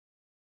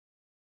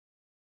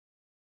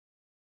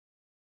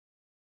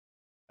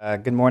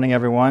Good morning,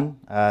 everyone.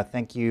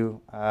 Thank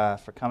you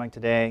for coming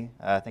today.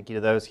 Thank you to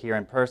those here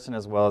in person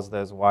as well as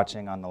those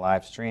watching on the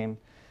live stream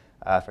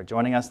for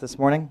joining us this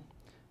morning.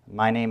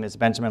 My name is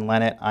Benjamin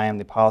Lennett. I am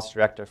the Policy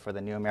Director for the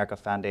New America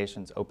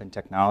Foundation's Open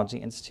Technology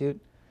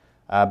Institute.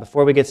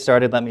 Before we get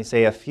started, let me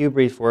say a few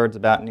brief words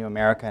about New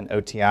America and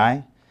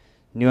OTI.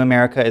 New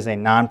America is a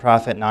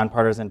nonprofit,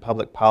 nonpartisan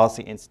public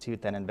policy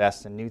institute that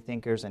invests in new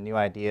thinkers and new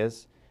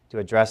ideas to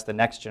address the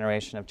next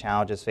generation of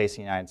challenges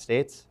facing the United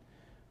States.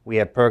 We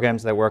have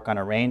programs that work on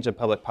a range of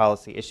public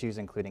policy issues,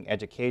 including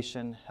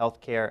education,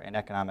 healthcare, and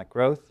economic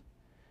growth.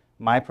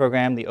 My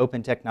program, the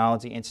Open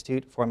Technology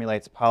Institute,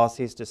 formulates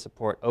policies to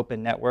support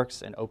open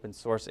networks and open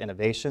source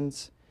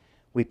innovations.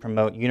 We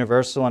promote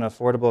universal and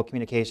affordable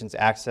communications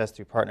access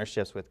through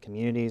partnerships with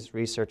communities,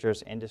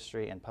 researchers,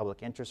 industry, and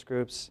public interest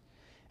groups.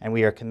 And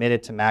we are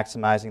committed to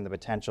maximizing the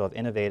potential of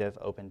innovative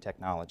open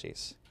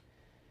technologies.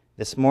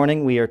 This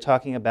morning, we are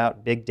talking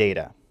about big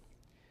data.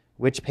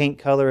 Which paint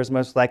color is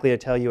most likely to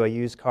tell you a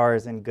used car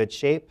is in good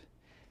shape?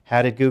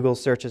 How did Google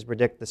searches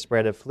predict the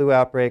spread of flu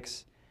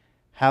outbreaks?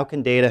 How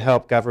can data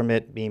help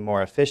government be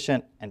more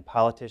efficient and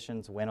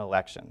politicians win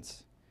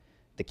elections?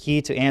 The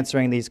key to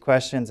answering these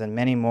questions and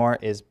many more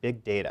is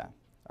big data,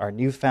 our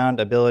newfound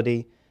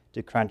ability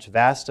to crunch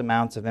vast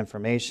amounts of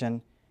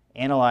information,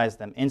 analyze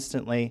them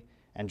instantly,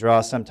 and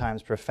draw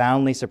sometimes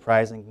profoundly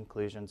surprising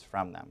conclusions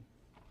from them.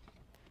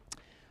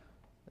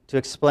 To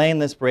explain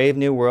this brave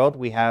new world,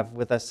 we have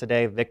with us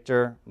today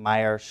Viktor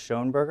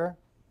Mayer-Schonberger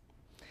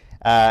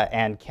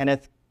and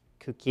Kenneth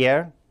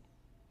Cukier,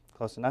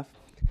 close enough,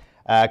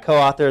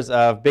 co-authors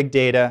of Big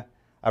Data,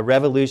 a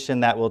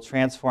revolution that will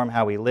transform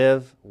how we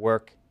live,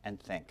 work, and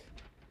think.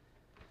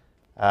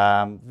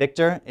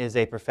 Viktor is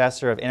a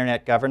professor of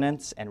internet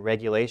governance and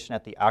regulation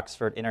at the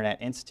Oxford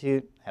Internet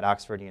Institute at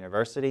Oxford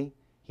University.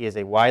 He is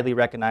a widely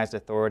recognized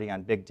authority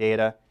on big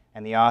data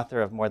and the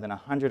author of more than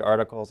 100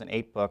 articles and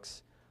 8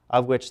 books,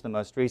 of which the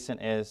most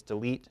recent is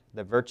Delete: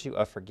 The Virtue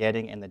of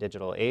Forgetting in the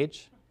Digital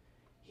Age.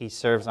 He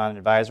serves on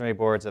advisory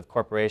boards of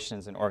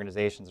corporations and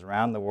organizations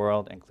around the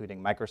world,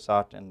 including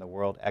Microsoft and the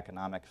World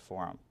Economic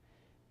Forum.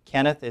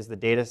 Kenneth is the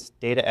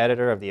data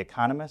editor of The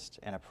Economist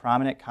and a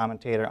prominent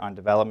commentator on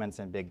developments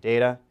in big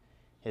data.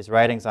 His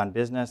writings on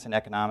business and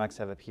economics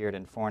have appeared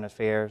in Foreign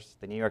Affairs,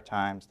 the New York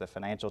Times, the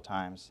Financial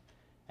Times,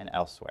 and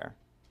elsewhere.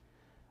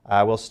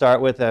 We'll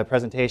start with a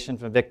presentation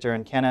from Viktor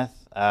and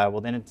Kenneth.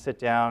 We'll then sit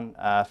down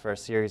for a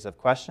series of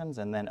questions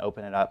and then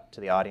open it up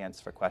to the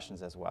audience for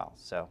questions as well.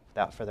 So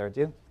without further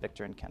ado,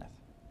 Viktor and Kenneth.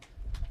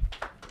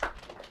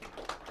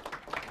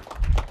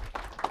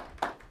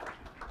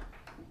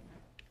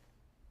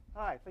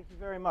 Hi, thank you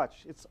very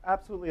much. It's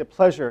absolutely a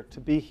pleasure to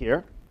be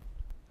here.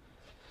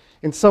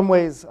 In some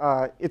ways,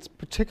 it's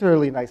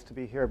particularly nice to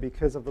be here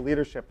because of the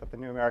leadership that the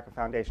New America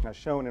Foundation has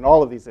shown in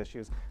all of these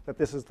issues, that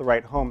this is the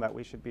right home, that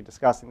we should be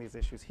discussing these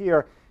issues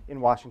here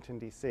in Washington,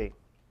 D.C.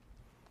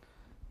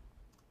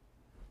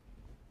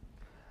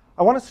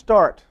 I want to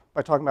start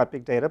by talking about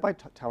big data by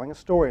telling a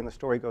story, and the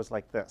story goes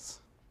like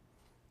this.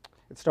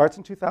 It starts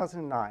in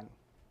 2009.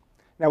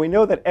 Now, we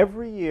know that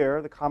every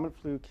year the common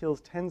flu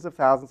kills tens of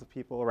thousands of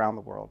people around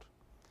the world.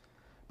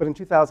 But in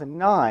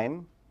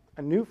 2009,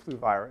 a new flu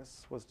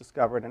virus was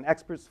discovered, and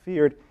experts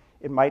feared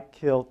it might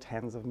kill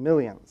tens of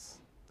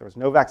millions. There was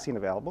no vaccine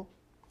available.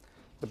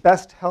 The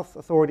best health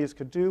authorities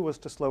could do was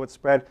to slow its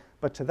spread,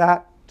 but to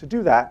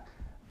do that,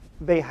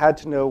 they had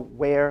to know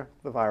where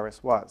the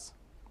virus was.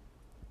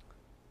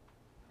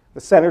 The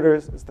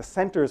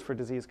Centers for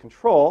Disease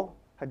Control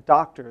had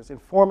doctors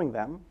informing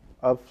them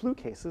of flu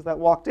cases that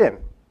walked in.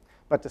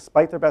 But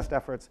despite their best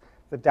efforts,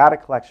 the data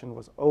collection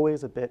was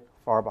always a bit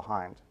far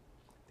behind.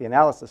 The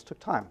analysis took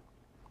time.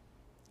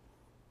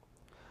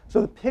 So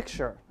the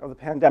picture of the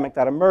pandemic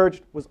that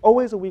emerged was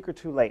always a week or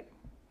two late,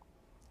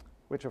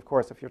 which, of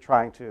course, if you're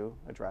trying to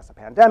address a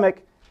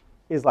pandemic,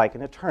 is like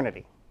an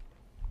eternity.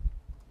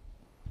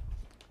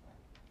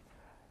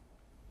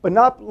 But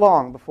not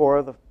long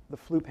before the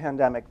flu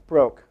pandemic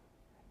broke,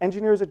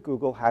 engineers at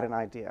Google had an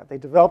idea. They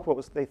developed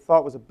what they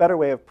thought was a better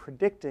way of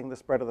predicting the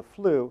spread of the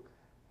flu,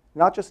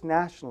 not just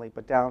nationally,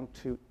 but down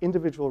to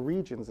individual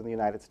regions in the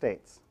United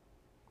States.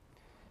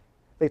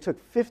 They took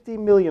 50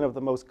 million of the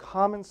most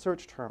common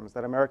search terms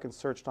that Americans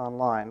searched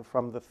online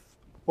from the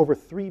over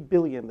 3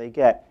 billion they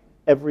get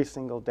every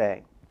single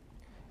day.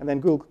 And then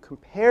Google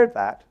compared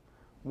that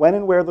when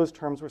and where those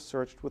terms were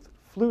searched with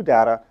flu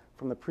data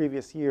from the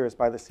previous years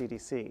by the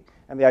CDC.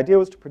 And the idea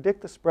was to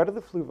predict the spread of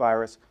the flu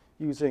virus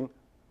using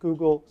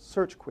Google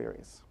search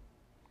queries.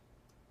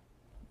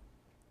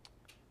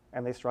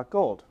 And they struck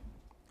gold.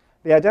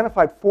 They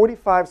identified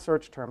 45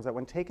 search terms that,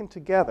 when taken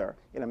together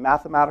in a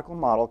mathematical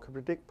model, could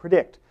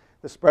predict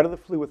the spread of the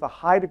flu with a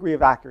high degree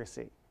of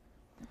accuracy.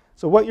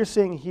 So what you're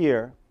seeing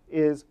here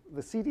is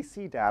the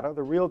CDC data,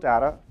 the real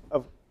data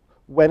of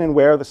when and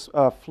where the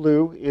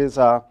flu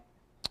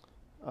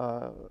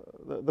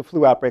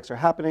outbreaks are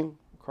happening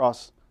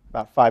across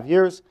about 5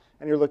 years,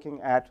 and you're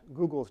looking at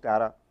Google's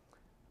data.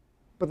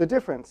 But the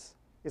difference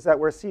is that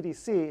where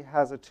CDC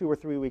has a 2 or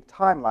 3 week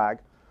time lag,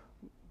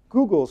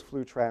 Google's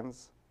flu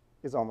trends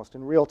is almost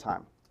in real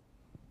time.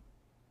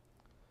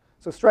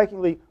 So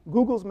strikingly,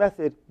 Google's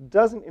method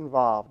doesn't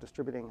involve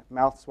distributing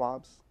mouth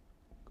swabs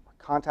or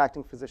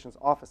contacting physicians'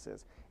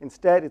 offices.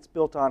 Instead, it's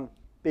built on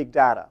big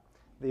data,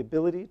 the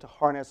ability to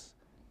harness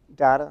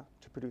data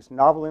to produce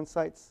novel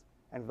insights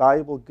and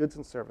valuable goods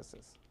and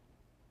services.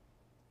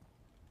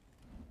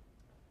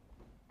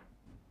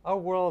 Our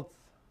world's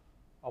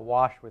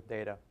awash with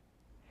data.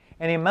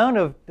 And the amount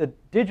of the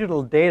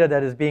digital data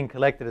that is being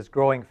collected is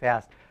growing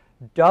fast,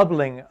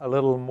 doubling a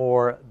little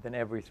more than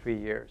every 3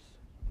 years.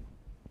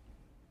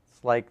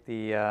 It's like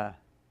the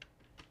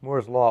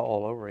Moore's Law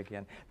all over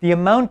again. The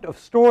amount of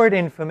stored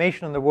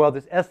information in the world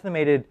is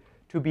estimated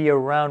to be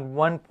around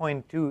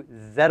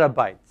 1.2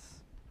 zettabytes,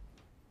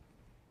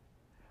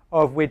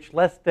 of which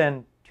less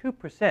than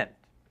 2%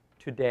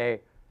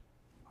 today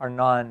are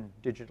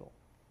non-digital.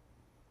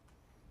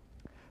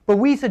 But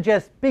we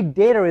suggest big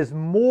data is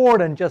more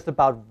than just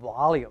about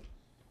volume.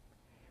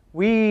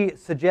 We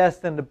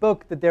suggest in the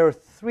book that there are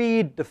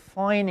 3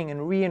 defining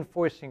and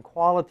reinforcing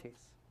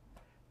qualities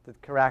that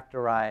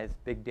characterize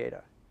big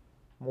data: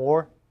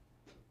 more,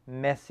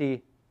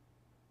 messy,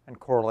 and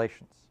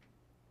correlations.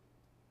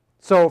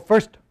 So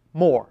first,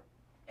 more.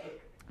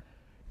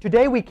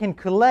 Today we can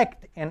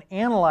collect and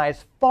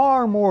analyze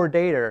far more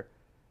data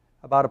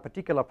about a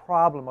particular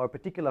problem or a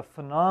particular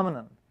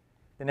phenomenon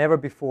than ever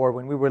before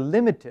when we were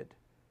limited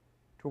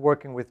to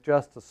working with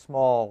just a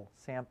small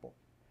sample.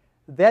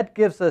 That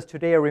gives us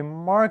today a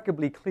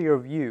remarkably clear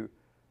view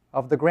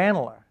of the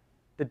granular,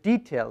 the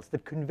details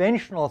that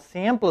conventional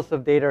samples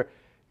of data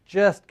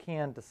just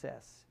can't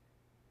assess.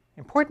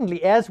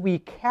 Importantly, as we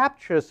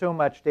capture so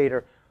much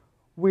data,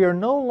 we are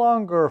no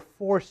longer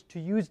forced to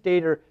use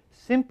data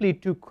simply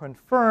to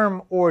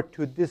confirm or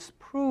to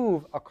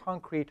disprove a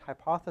concrete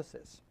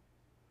hypothesis.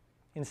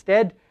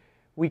 Instead,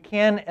 we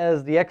can,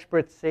 as the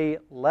experts say,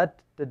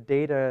 let the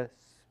data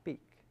speak.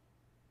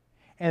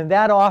 And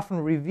that often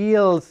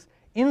reveals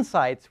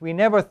insights we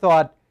never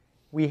thought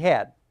we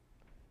had. I'll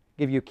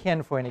give you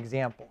Ken for an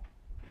example.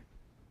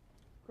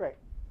 Great.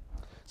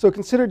 So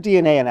consider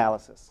DNA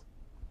analysis.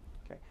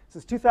 Okay.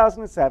 Since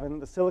 2007,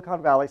 the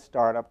Silicon Valley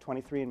startup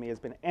 23andMe has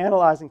been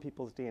analyzing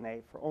people's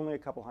DNA for only a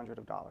couple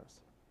 $100.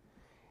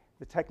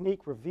 The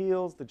technique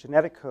reveals the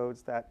genetic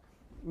codes that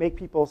make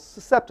people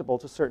susceptible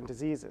to certain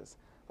diseases,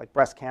 like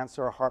breast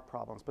cancer or heart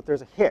problems. But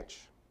there's a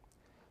hitch.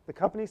 The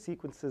company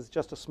sequences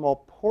just a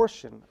small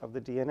portion of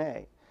the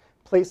DNA,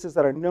 places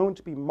that are known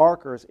to be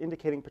markers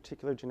indicating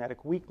particular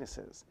genetic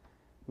weaknesses.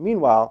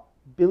 Meanwhile,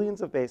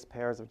 billions of base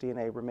pairs of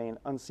DNA remain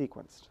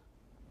unsequenced.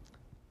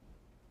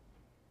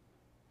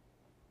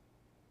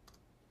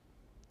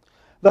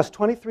 Thus,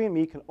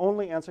 23andMe can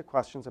only answer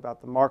questions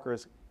about the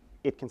markers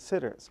it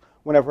considers.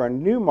 Whenever a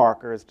new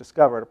marker is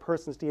discovered, a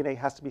person's DNA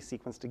has to be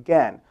sequenced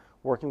again,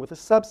 working with a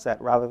subset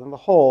rather than the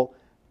whole.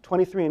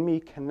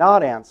 23andMe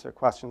cannot answer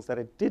questions that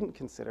it didn't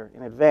consider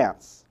in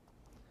advance.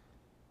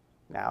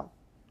 Now,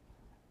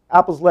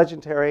 Apple's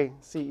legendary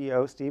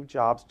CEO, Steve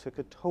Jobs, took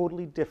a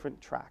totally different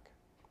track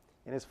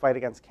in his fight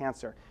against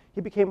cancer.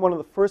 He became one of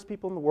the first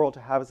people in the world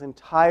to have his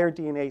entire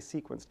DNA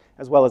sequenced,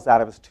 as well as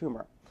that of his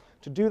tumor.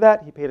 To do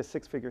that, he paid a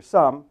 6-figure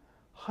sum,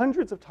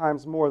 hundreds of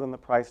times more than the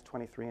price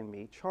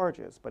 23andMe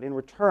charges. But in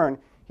return,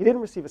 he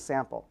didn't receive a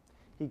sample.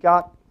 He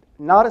got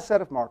not a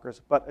set of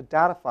markers, but a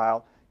data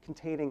file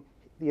containing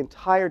the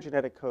entire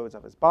genetic codes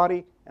of his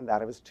body and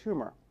that of his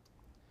tumor.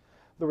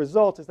 The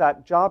result is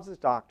that Jobs'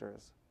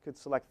 doctors could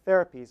select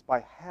therapies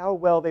by how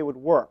well they would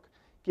work,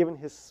 given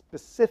his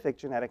specific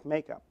genetic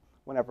makeup.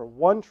 Whenever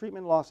one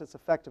treatment lost its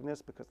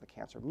effectiveness because the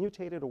cancer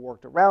mutated or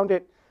worked around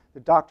it, the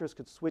doctors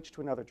could switch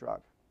to another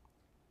drug.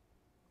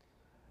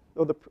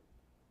 Though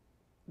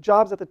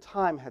Jobs at the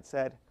time had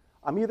said,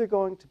 "I'm either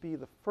going to be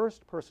the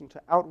first person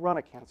to outrun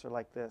a cancer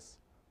like this,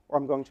 or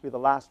I'm going to be the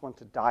last one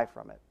to die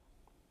from it."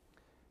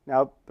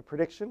 Now, the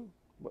prediction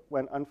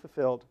went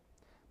unfulfilled,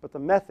 but the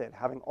method,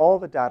 having all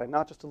the data,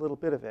 not just a little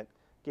bit of it,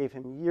 gave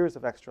him years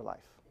of extra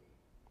life.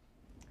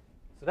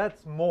 So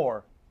that's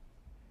more.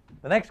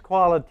 The next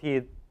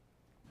quality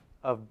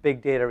of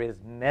big data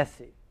is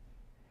messy.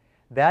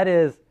 That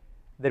is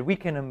that we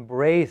can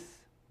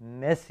embrace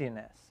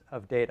messiness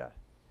of data.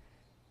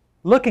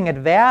 Looking at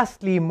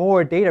vastly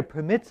more data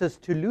permits us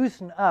to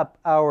loosen up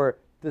our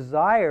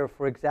desire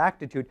for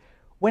exactitude.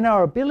 When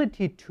our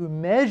ability to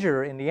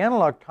measure in the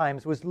analog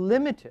times was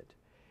limited,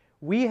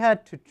 we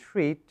had to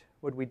treat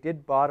what we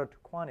did bother to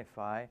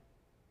quantify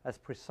as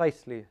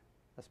precisely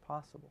as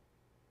possible.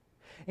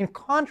 In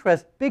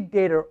contrast, big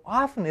data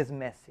often is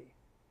messy,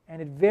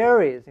 and it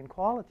varies in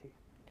quality.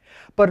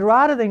 But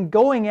rather than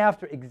going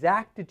after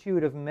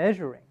exactitude of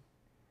measuring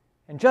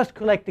and just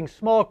collecting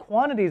small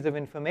quantities of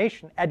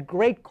information at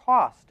great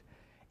cost,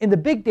 in the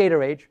big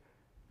data age,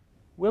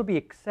 we'll be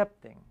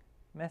accepting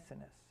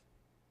messiness.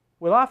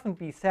 We'll often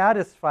be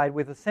satisfied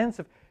with a sense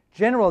of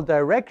general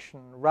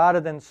direction rather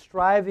than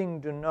striving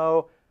to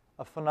know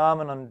a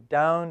phenomenon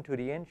down to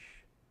the inch,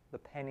 the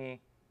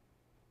penny,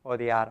 or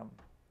the atom.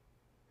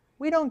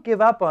 We don't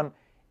give up on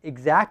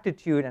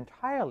exactitude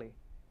entirely.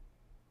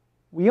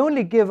 We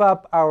only give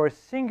up our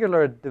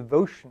singular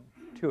devotion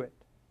to it.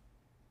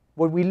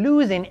 What we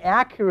lose in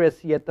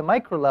accuracy at the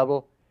micro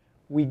level,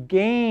 we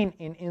gain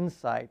in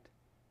insight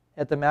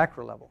at the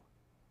macro level.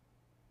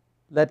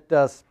 Let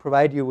us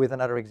provide you with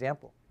another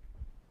example.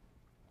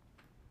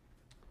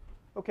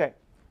 Okay,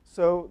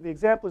 so the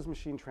example is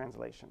machine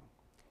translation.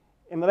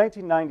 In the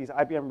 1990s,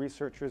 IBM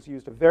researchers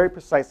used a very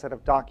precise set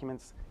of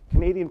documents,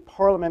 Canadian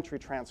parliamentary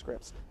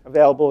transcripts,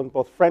 available in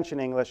both French and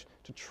English,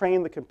 to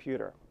train the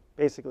computer.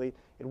 Basically,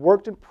 it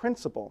worked in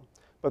principle,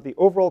 but the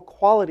overall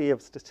quality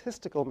of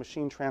statistical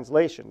machine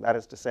translation, that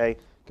is to say,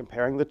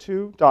 comparing the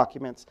two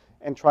documents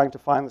and trying to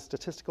find the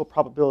statistical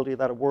probability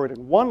that a word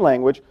in one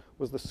language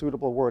was the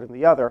suitable word in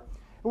the other,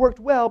 it worked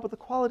well, but the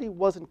quality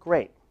wasn't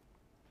great.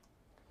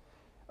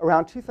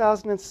 Around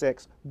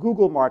 2006,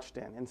 Google marched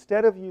in.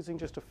 Instead of using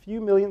just a few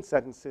million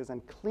sentences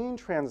and clean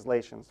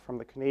translations from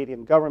the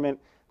Canadian government,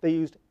 they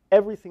used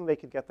everything they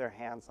could get their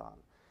hands on.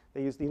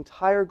 They used the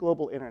entire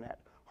global internet,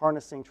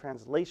 harnessing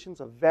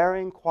translations of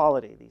varying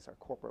quality. These are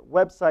corporate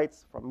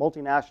websites from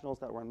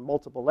multinationals that were in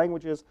multiple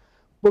languages,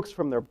 books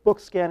from their book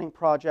scanning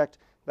project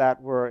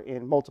that were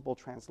in multiple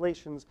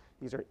translations.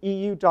 These are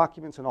EU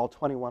documents in all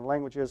 21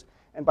 languages.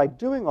 And by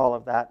doing all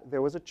of that,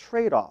 there was a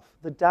trade-off.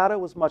 The data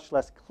was much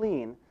less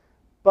clean,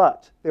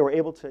 but they were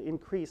able to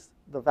increase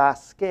the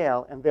vast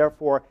scale and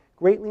therefore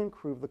greatly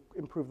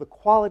improve the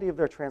quality of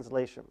their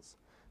translations.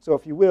 So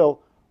if you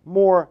will,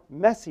 more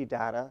messy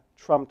data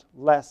trumped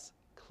less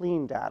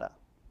clean data.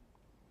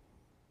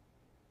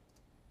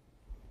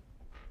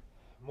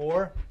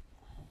 More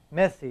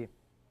messy.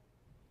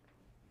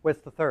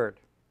 What's the third?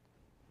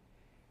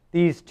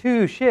 These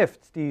two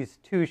shifts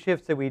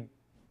that we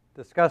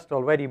discussed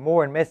already,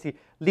 more and messy,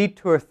 lead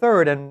to a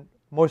third and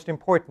most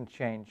important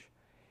change.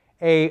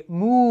 A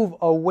move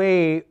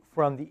away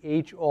from the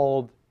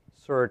age-old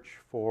search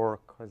for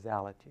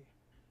causality.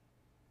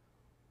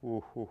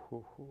 Ooh, ooh,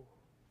 ooh, ooh.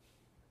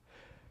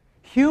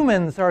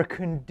 Humans are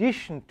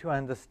conditioned to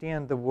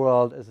understand the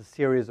world as a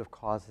series of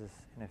causes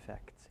and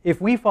effects.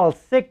 If we fall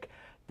sick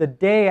the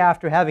day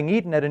after having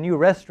eaten at a new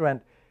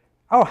restaurant,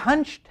 our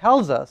hunch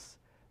tells us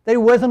that it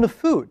wasn't the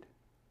food,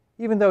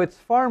 even though it's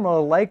far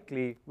more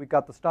likely we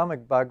got the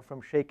stomach bug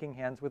from shaking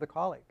hands with a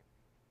colleague.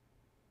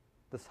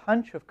 This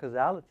hunch of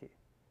causality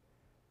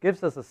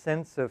gives us a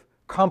sense of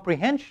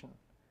comprehension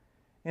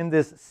in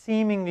this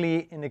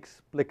seemingly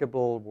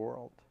inexplicable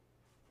world.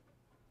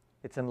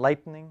 It's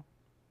enlightening,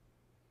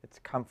 it's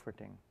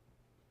comforting,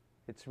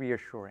 it's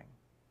reassuring,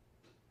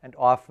 and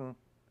often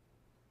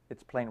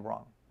it's plain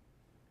wrong.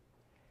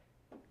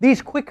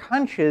 These quick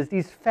hunches,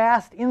 these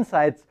fast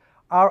insights,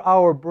 are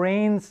our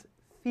brain's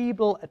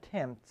feeble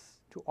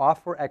attempts to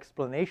offer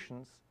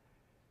explanations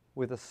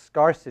with a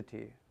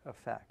scarcity of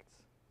facts.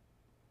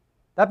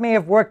 That may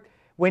have worked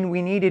when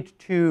we needed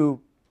to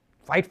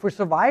fight for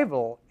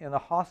survival in a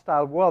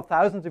hostile world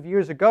thousands of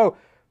years ago,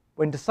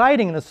 when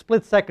deciding in a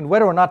split second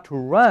whether or not to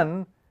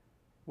run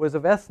was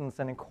of essence,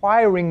 and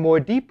inquiring more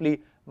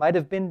deeply might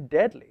have been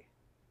deadly.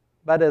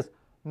 But as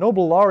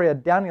Nobel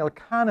laureate Daniel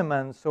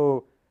Kahneman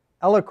so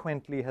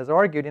eloquently has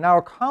argued, in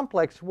our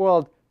complex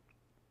world,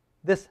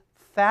 this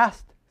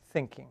fast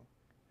thinking,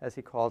 as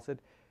he calls it,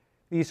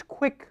 these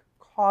quick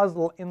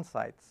causal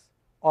insights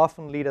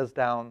often lead us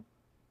down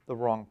the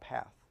wrong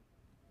path.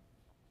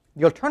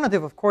 The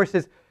alternative, of course,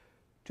 is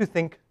to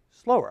think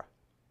slower,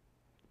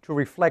 to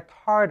reflect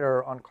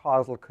harder on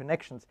causal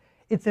connections.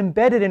 It's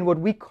embedded in what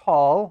we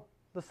call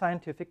the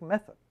scientific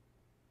method.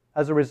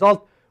 As a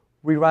result,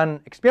 we run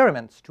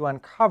experiments to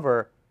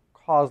uncover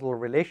causal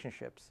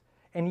relationships.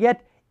 And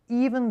yet,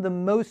 even the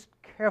most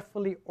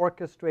carefully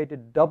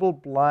orchestrated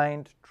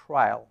double-blind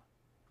trial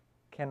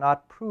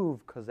cannot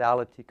prove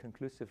causality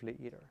conclusively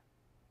either.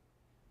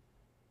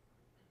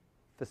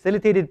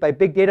 Facilitated by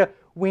big data,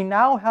 we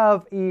now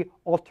have an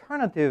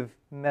alternative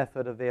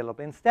method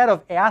available. Instead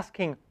of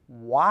asking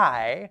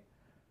why,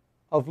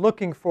 of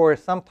looking for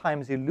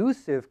sometimes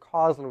elusive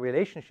causal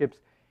relationships,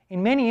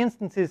 in many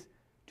instances,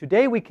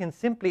 today we can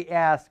simply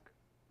ask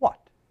what?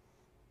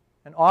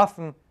 And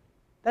often,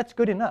 that's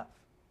good enough.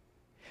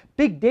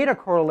 Big data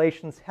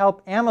correlations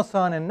help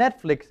Amazon and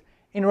Netflix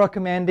in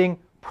recommending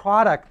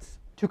products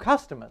to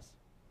customers.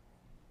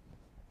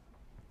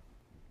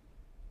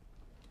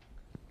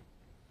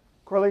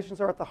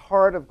 Correlations are at the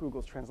heart of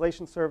Google's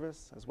translation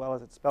service, as well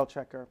as its spell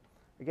checker.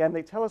 Again,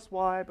 they tell us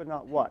why, but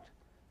not what.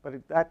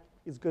 But that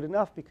is good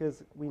enough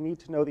because we need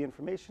to know the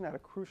information at a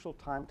crucial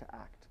time to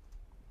act.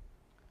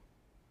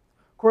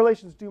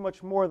 Correlations do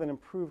much more than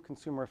improve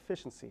consumer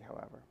efficiency,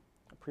 however.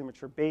 A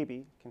premature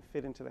baby can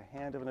fit into the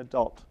hand of an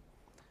adult.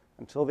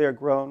 Until they are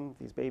grown,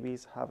 these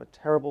babies have a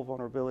terrible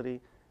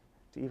vulnerability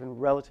to even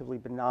relatively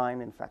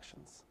benign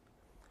infections.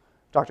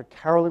 Dr.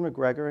 Carolyn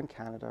McGregor in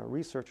Canada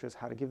researches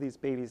how to give these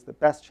babies the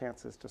best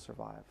chances to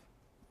survive.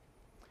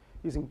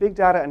 Using big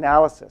data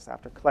analysis,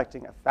 after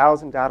collecting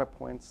 1,000 data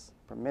points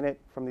per minute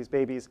from these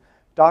babies,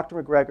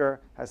 Dr. McGregor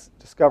has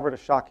discovered a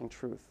shocking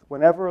truth.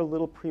 Whenever a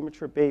little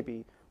premature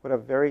baby would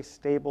have very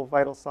stable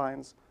vital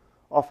signs,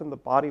 often the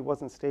body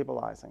wasn't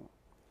stabilizing.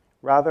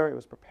 Rather, it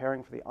was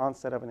preparing for the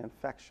onset of an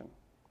infection.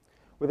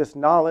 With this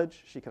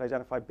knowledge, she could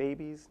identify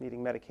babies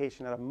needing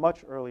medication at a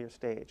much earlier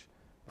stage,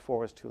 before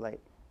it was too late.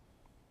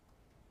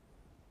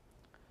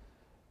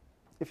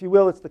 If you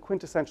will, it's the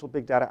quintessential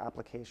big data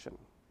application.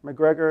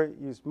 McGregor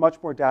used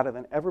much more data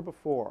than ever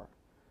before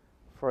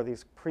for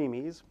these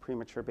preemies,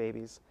 premature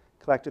babies,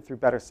 collected through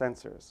better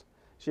sensors.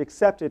 She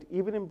accepted,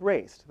 even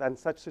embraced, that in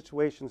such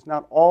situations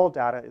not all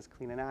data is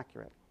clean and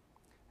accurate,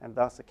 and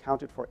thus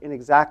accounted for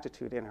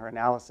inexactitude in her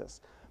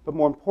analysis. But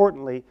more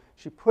importantly,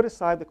 she put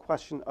aside the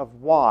question of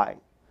why,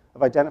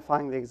 of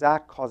identifying the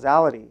exact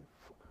causality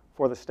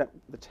for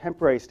the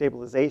temporary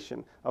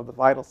stabilization of the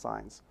vital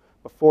signs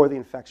before the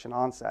infection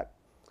onset.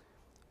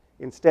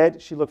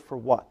 Instead, she looked for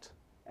what,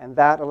 and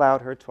that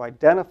allowed her to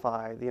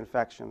identify the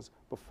infections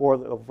before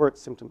the overt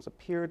symptoms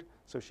appeared,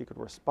 so she could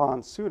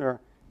respond sooner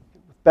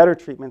with better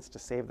treatments to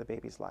save the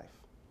baby's life.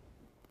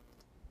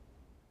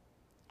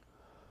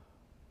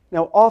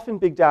 Now, often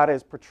big data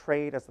is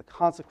portrayed as the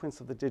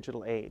consequence of the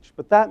digital age,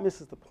 but that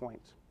misses the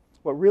point.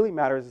 What really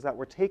matters is that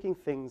we're taking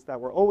things that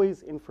were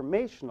always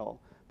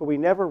informational, but we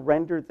never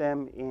rendered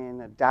them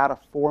in a data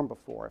form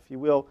before. If you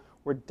will,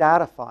 we're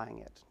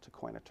datafying it, to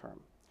coin a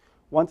term.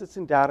 Once it's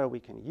in data, we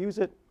can use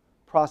it,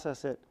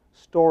 process it,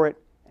 store it,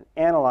 and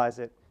analyze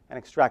it, and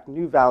extract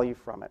new value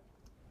from it.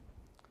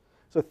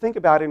 So think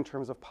about it in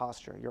terms of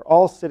posture. You're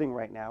all sitting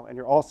right now, and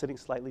you're all sitting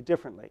slightly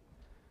differently,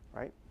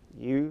 right?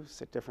 You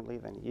sit differently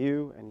than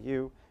you,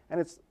 and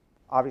it's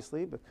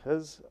obviously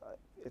because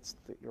it's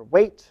your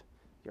weight,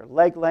 your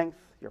leg length,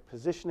 your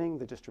positioning,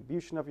 the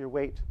distribution of your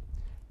weight.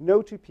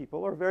 No two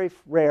people, or very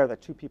rare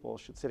that two people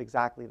should sit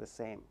exactly the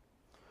same.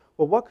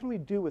 Well, what can we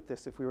do with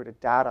this if we were to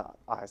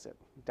dataize it,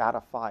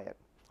 datafy it?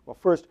 Well,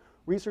 first,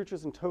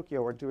 researchers in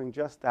Tokyo are doing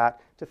just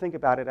that, to think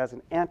about it as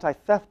an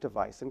anti-theft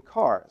device in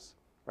cars,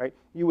 right?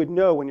 You would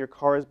know when your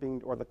car is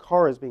being, or the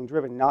car is being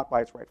driven not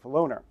by its rightful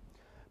owner.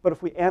 But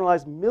if we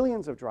analyze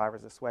millions of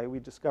drivers this way, we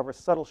discover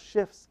subtle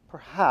shifts,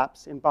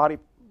 perhaps, in body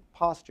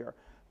posture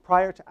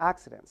prior to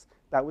accidents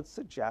that would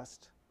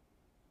suggest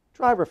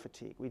driver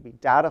fatigue. We'd be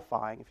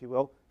datafying, if you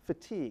will,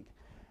 fatigue.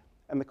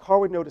 And the car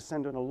would know to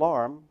send an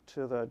alarm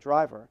to the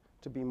driver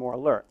to be more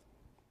alert.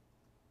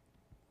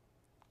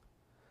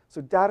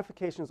 So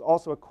datification is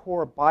also a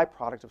core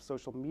byproduct of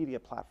social media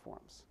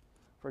platforms.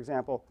 For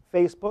example,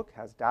 Facebook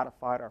has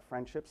datified our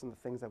friendships and the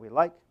things that we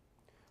like.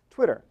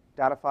 Twitter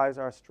datifies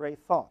our stray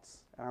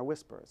thoughts and our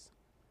whispers.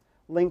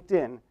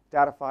 LinkedIn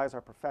datifies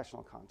our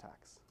professional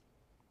contacts.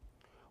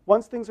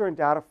 Once things are in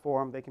data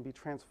form, they can be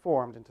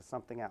transformed into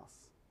something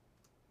else.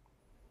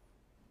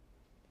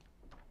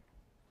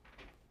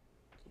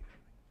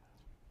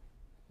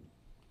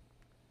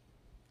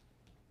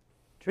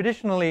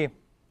 Traditionally,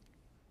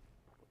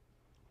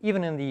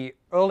 even in the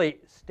early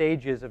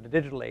stages of the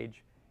digital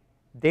age,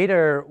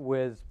 data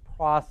was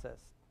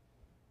processed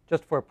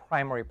just for a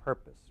primary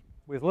purpose,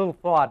 with little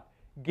thought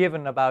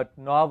given about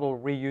novel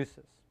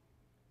reuses.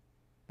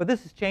 But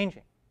this is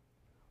changing.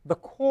 The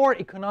core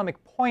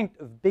economic point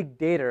of big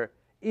data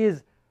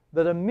is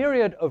that a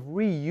myriad of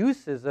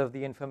reuses of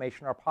the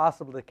information are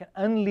possible that can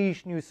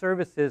unleash new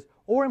services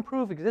or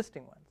improve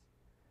existing ones.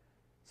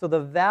 So the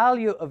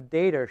value of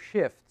data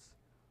shifts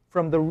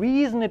from the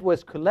reason it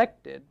was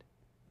collected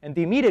and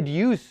the immediate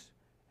use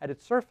at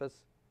its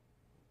surface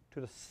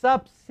to the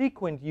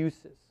subsequent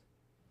uses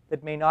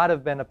that may not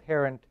have been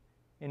apparent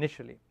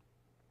initially,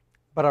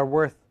 but are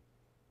worth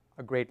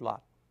a great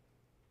lot.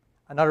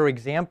 Another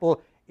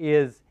example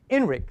is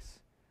Inrix.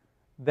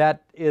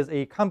 That is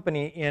a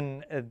company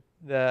in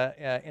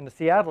the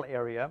Seattle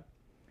area.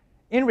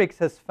 Inrix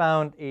has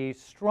found a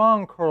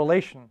strong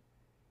correlation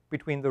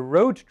between the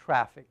road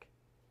traffic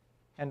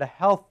and the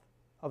health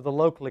of the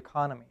local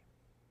economy.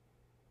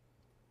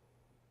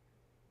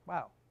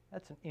 Wow,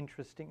 that's an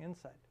interesting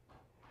insight.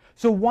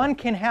 So one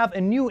can have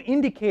a new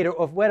indicator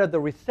of whether the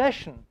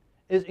recession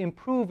is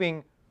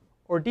improving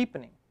or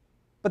deepening.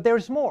 But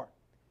there's more.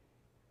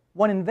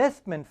 One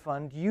investment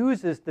fund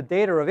uses the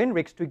data of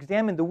Inrix to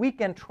examine the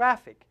weekend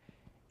traffic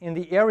in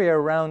the area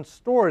around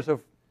stores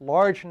of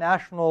large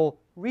national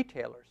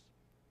retailers,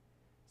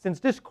 since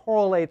this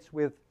correlates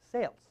with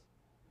sales.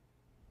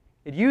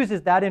 It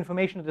uses that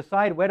information to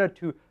decide whether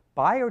to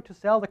buy or to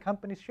sell the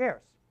company's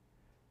shares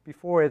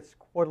before its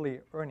quarterly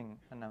earning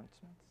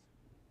announcements.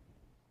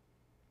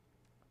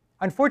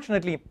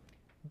 Unfortunately,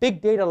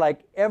 big data,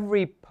 like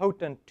every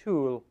potent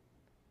tool,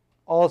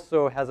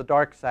 also has a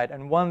dark side,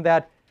 and one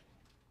that,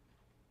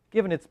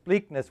 given its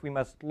bleakness, we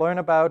must learn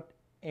about,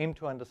 aim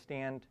to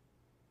understand,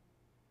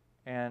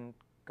 and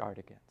guard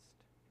against.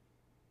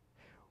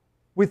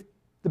 With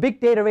the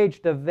big data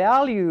age, the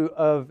value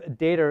of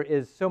data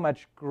is so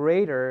much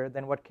greater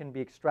than what can be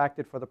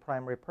extracted for the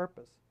primary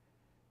purpose.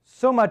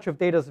 So much of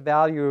data's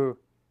value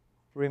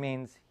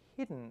remains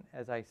hidden,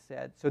 as I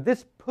said. So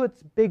this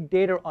puts big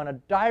data on a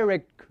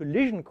direct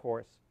collision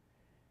course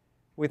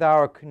with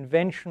our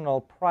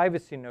conventional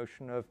privacy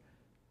notion of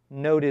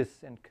notice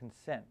and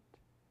consent,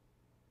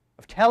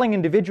 of telling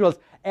individuals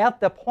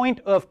at the point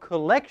of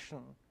collection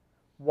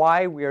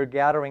why we are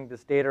gathering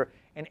this data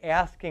and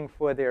asking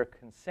for their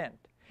consent.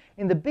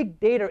 In the big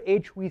data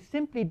age, we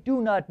simply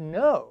do not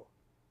know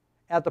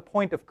at the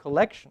point of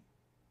collection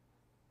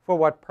for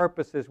what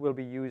purposes we'll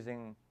be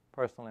using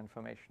personal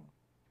information.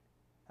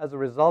 As a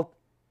result,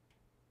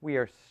 we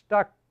are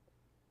stuck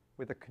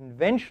with a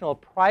conventional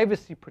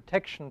privacy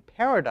protection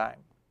paradigm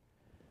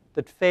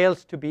that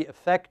fails to be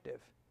effective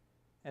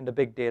in the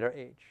big data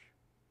age.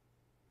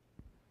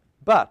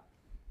 But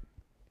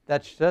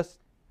that's just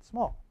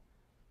small.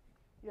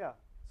 Yeah,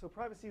 so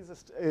privacy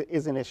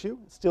is an issue,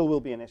 still will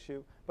be an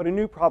issue, but a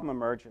new problem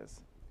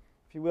emerges.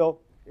 If you will,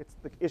 it's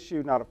the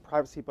issue not of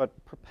privacy, but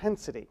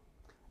propensity.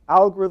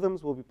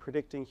 Algorithms will be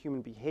predicting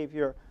human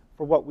behavior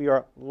for what we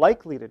are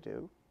likely to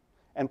do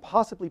and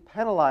possibly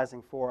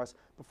penalizing for us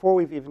before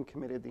we've even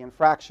committed the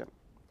infraction.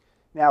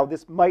 Now,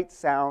 this might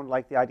sound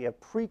like the idea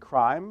of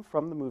pre-crime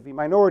from the movie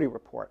Minority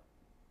Report.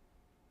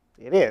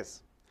 It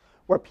is,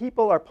 where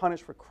people are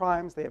punished for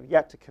crimes they have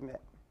yet to commit.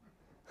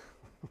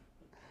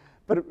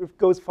 But it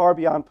goes far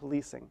beyond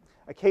policing.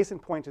 A case in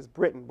point is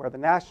Britain, where the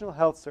National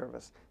Health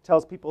Service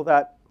tells people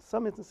that in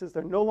some instances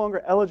they're no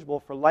longer eligible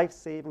for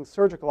life-saving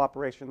surgical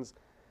operations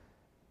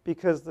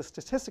because the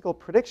statistical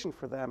prediction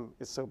for them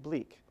is so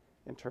bleak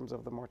in terms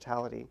of the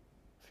mortality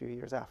a few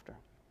years after.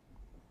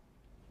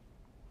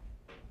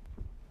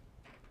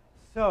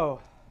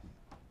 So,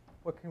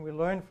 what can we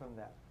learn from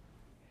that?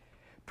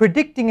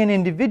 Predicting an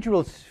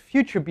individual's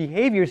future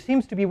behavior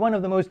seems to be one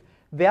of the most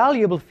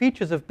valuable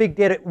features of big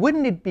data.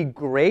 Wouldn't it be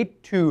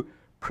great to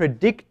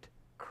predict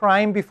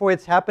crime before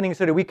it's happening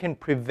so that we can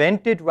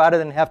prevent it rather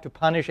than have to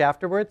punish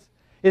afterwards?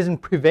 Isn't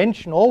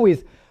prevention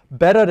always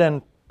better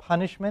than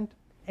punishment?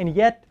 And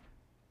yet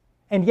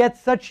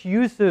such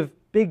use of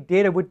big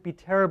data would be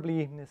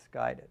terribly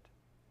misguided.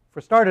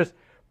 For starters,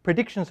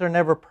 predictions are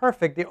never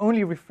perfect. They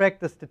only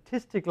reflect the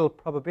statistical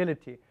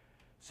probability.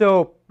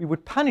 So we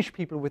would punish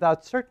people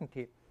without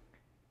certainty,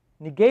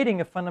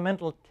 negating a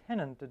fundamental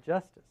tenet of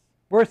justice.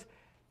 Worse,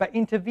 by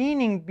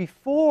intervening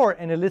before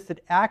an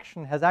illicit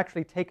action has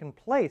actually taken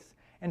place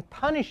and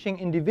punishing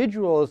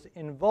individuals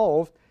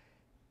involved,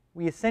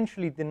 we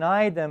essentially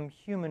deny them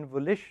human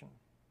volition,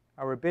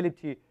 our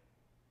ability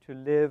to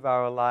live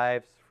our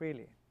lives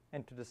freely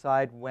and to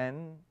decide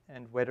when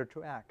and whether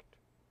to act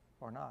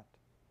or not.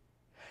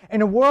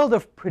 In a world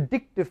of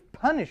predictive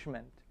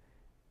punishment,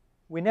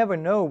 we never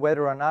know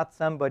whether or not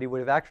somebody would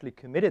have actually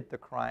committed the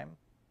crime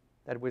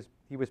that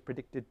he was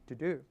predicted to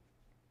do.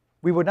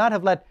 We would not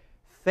have let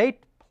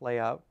fate play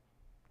out,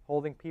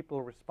 holding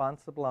people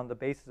responsible on the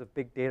basis of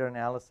big data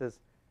analysis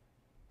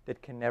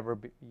that can never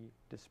be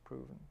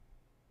disproven.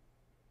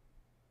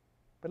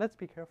 But let's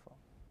be careful.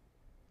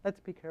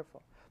 Let's be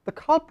careful. The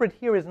culprit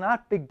here is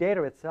not big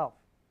data itself,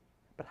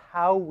 but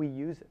how we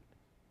use it.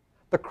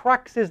 The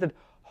crux is that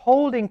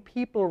holding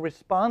people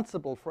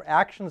responsible for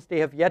actions they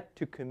have yet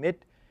to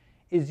commit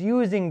is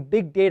using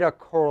big data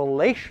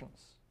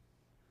correlations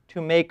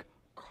to make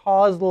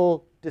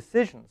causal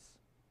decisions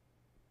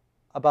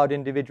about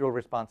individual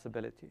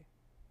responsibility.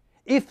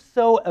 If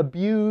so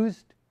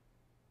abused,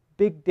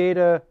 big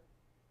data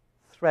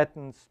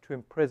threatens to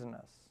imprison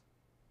us,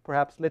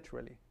 perhaps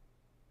literally,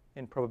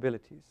 in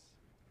probabilities.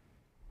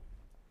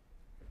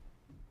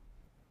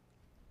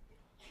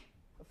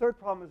 The third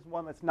problem is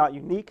one that's not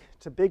unique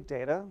to big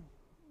data,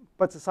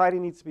 but society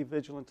needs to be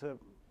vigilant to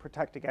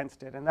protect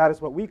against it, and that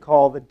is what we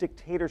call the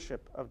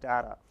dictatorship of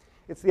data.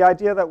 It's the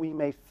idea that we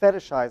may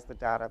fetishize the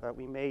data, that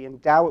we may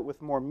endow it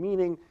with more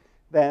meaning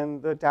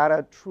than the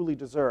data truly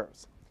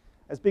deserves.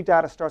 As big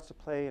data starts to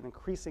play an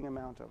increasing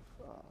amount of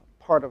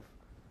part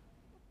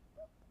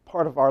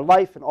of our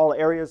life in all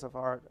areas of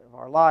our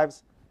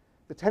lives,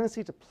 the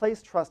tendency to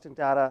place trust in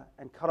data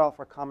and cut off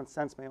our common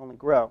sense may only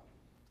grow.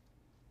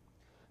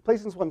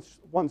 Placing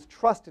one's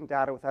trust in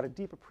data without a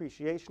deep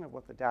appreciation of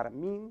what the data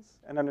means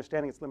and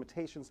understanding its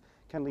limitations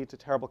can lead to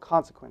terrible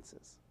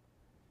consequences.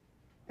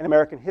 In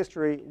American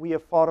history, we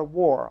have fought a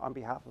war on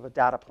behalf of a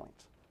data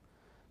point.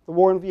 The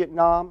war in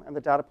Vietnam and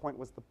the data point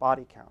was the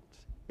body count.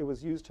 It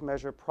was used to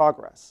measure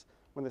progress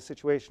when the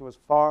situation was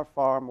far,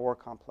 far more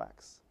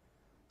complex.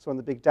 So in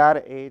the big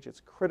data age, it's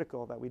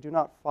critical that we do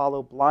not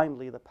follow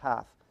blindly the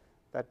path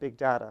that big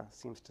data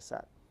seems to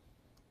set.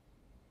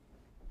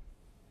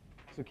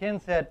 So Ken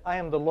said, I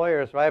am the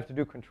lawyer, so I have to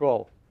do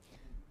control.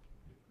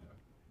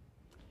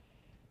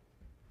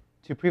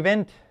 To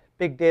prevent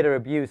big data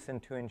abuse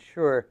and to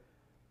ensure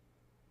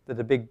that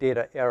the big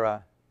data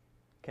era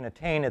can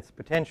attain its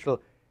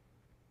potential,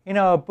 in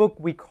our book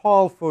we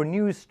call for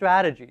new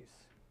strategies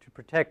to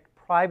protect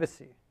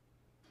privacy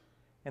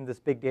in this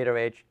big data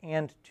age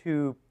and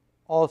to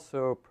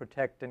also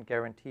protect and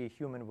guarantee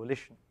human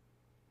volition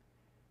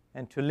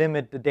and to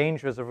limit the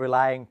dangers of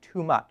relying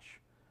too much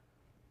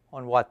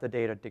on what the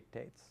data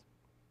dictates.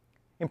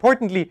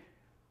 Importantly,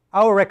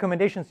 our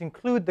recommendations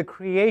include the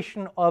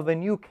creation of a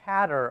new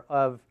cadre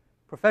of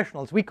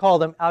professionals. We call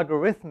them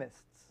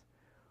algorithmists,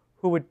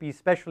 who would be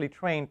specially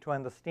trained to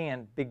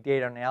understand big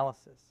data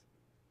analysis.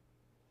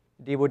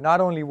 They would not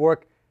only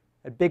work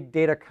at big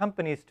data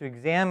companies to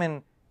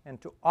examine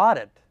and to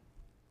audit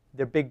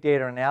their big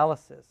data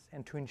analysis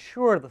and to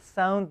ensure the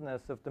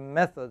soundness of the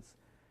methods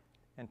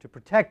and to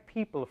protect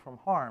people from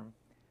harm,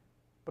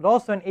 but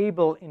also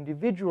enable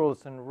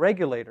individuals and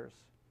regulators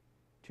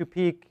to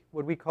peek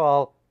what we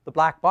call the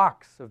black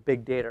box of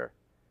big data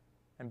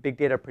and big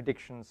data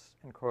predictions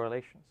and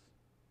correlations.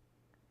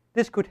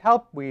 This could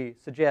help, we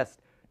suggest,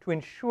 to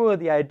ensure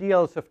the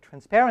ideals of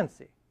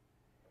transparency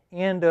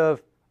and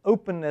of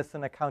openness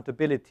and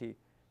accountability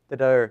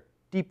that are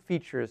deep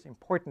features,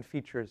 important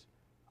features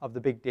of the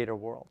big data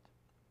world.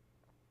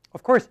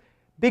 Of course,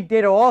 big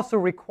data also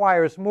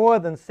requires more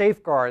than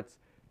safeguards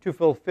to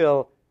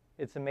fulfill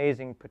its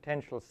amazing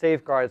potential,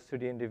 safeguards to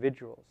the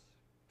individuals.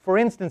 For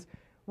instance,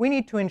 we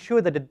need to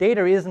ensure that the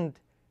data isn't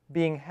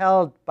being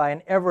held by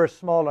an ever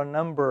smaller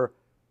number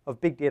of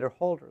big data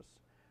holders.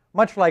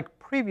 Much like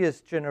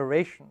previous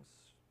generations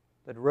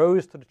that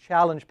rose to the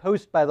challenge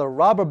posed by the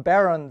robber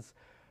barons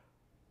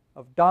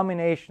of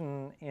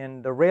domination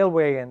in the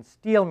railway and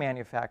steel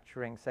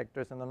manufacturing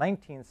sectors in the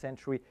 19th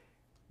century,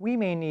 we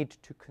may need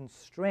to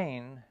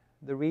constrain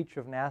the reach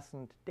of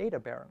nascent data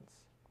barons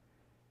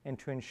and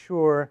to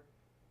ensure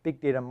big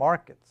data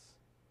markets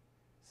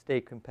stay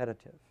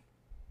competitive.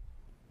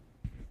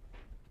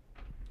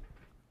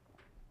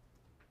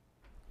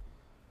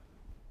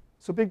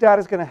 So big data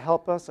is going to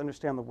help us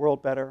understand the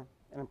world better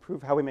and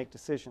improve how we make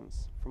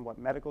decisions, from what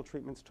medical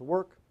treatments to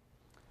work,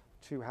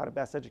 to how to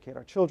best educate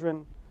our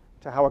children,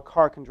 to how a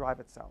car can drive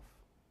itself.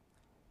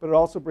 But it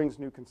also brings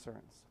new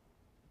concerns.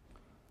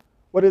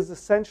 What is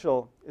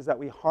essential is that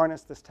we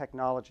harness this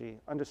technology,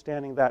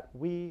 understanding that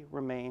we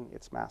remain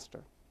its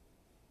master.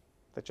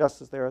 That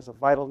just as there is a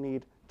vital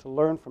need to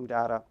learn from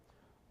data,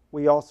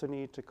 we also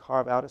need to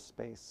carve out a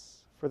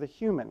space for the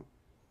human,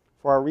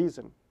 for our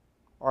reason,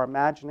 our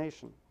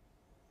imagination,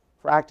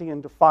 for acting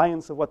in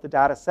defiance of what the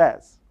data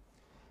says.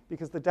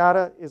 Because the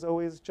data is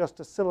always just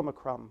a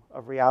simulacrum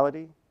of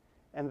reality,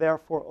 and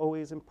therefore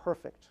always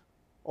imperfect,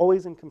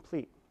 always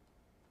incomplete.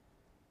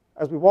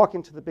 As we walk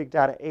into the big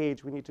data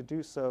age, we need to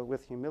do so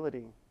with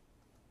humility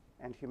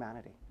and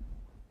humanity.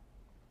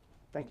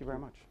 Thank you very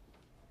much.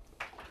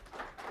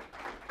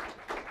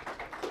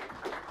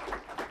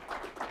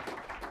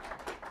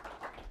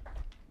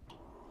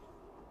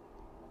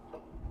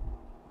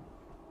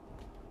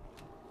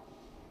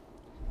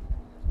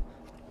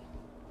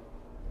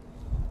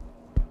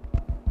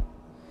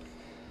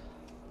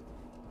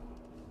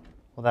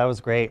 Well, that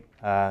was great.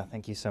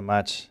 Thank you so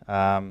much.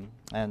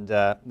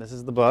 This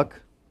is the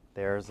book.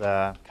 There's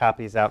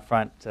copies out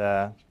front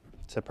to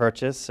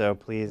purchase, so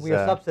please. We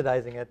are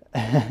subsidizing it.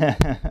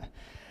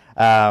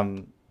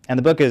 And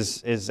the book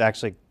is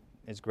actually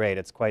great.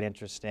 It's quite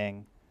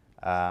interesting.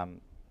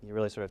 You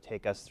really sort of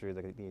take us through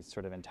the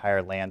sort of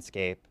entire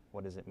landscape.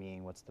 What does it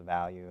mean? What's the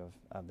value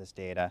of this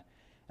data?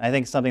 And I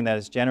think something that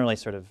is generally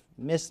sort of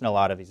missed in a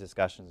lot of these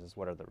discussions is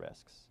what are the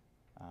risks,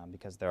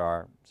 because there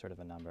are sort of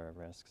a number of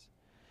risks.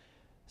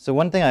 So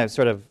one thing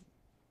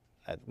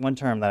one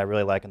term that I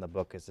really like in the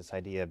book is this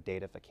idea of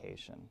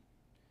datafication.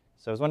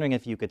 So I was wondering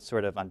if you could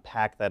sort of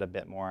unpack that a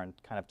bit more and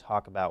kind of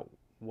talk about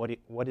what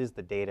is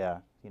the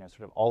data,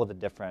 sort of all of the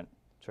different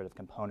sort of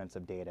components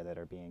of data that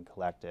are being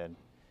collected,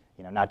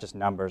 not just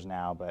numbers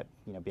now, but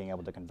being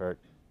able to convert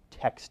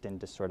text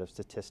into sort of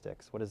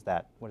statistics. What does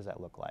that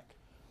look like?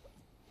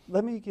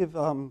 Let me give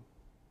an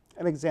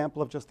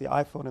example of just the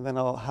iPhone, and then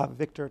I'll have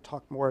Viktor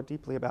talk more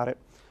deeply about it.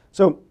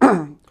 So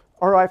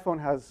our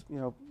iPhone has,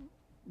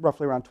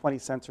 roughly around 20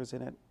 sensors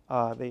in it.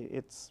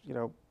 It's,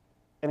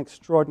 an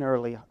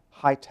extraordinarily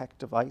high-tech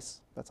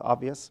device. That's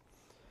obvious.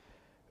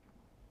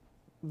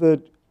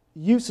 The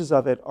uses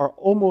of it are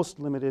almost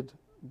limited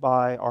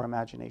by our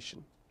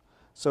imagination.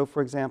 So,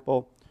 for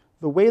example,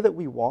 the way that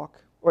we walk.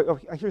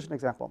 Here's an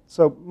example.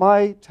 So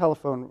my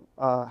telephone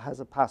has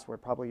a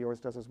password. Probably yours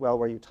does as well,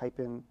 where you type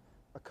in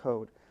a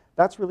code.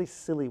 That's really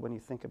silly when you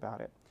think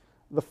about it.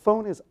 The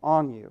phone is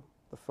on you.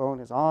 The phone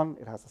is on,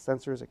 it has the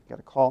sensors, it can get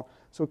a call.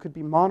 So it could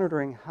be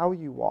monitoring how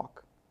you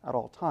walk at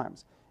all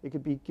times. It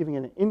could be giving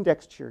an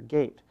index to your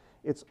gait.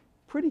 It's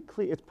pretty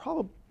clear, it's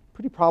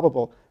pretty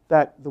probable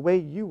that the way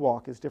you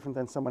walk is different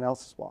than someone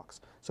else's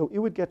walks. So it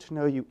would get to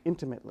know you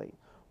intimately.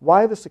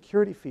 Why the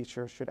security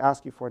feature should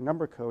ask you for a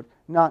number code,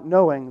 not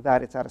knowing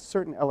that it's at a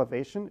certain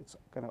elevation, it's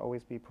going to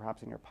always be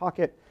perhaps in your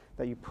pocket,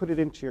 that you put it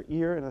into your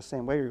ear in the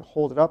same way, or you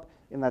hold it up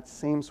in that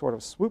same sort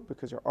of swoop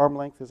because your arm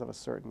length is of a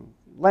certain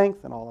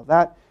length and all of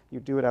that. You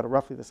do it at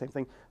roughly the same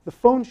thing. The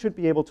phone should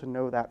be able to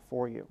know that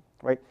for you,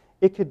 right?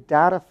 It could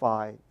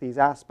datify these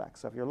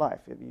aspects of your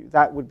life.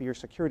 That would be your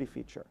security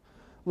feature.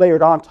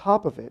 Layered on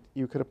top of it,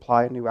 you could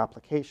apply a new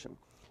application.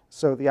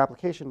 So the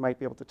application might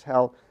be able to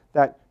tell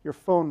that your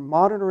phone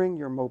monitoring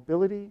your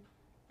mobility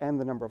and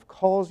the number of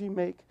calls you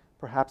make,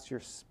 perhaps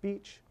your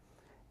speech,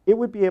 it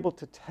would be able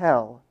to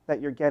tell that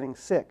you're getting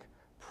sick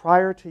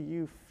prior to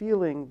you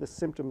feeling the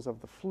symptoms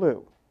of the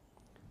flu.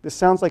 This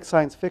sounds like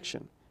science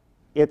fiction.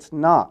 It's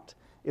not.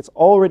 It's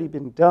already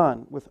been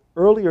done with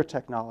earlier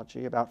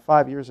technology about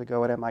 5 years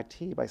ago at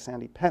MIT by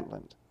Sandy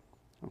Pentland,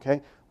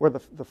 okay, where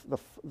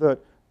the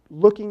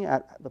looking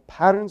at the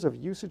patterns of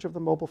usage of the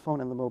mobile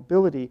phone and the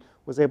mobility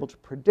was able to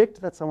predict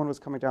that someone was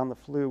coming down the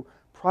flu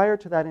prior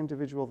to that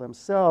individual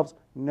themselves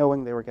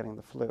knowing they were getting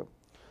the flu.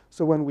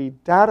 So when we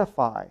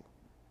datify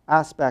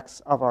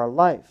aspects of our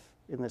life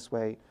in this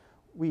way,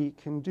 we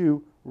can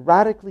do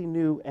radically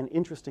new and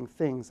interesting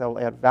things that will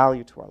add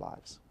value to our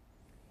lives.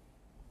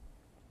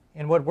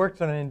 And what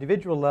works on an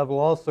individual level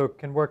also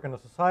can work on a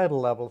societal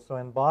level. So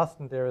in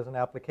Boston, there is an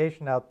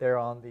application out there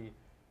on the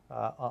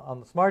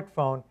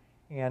smartphone,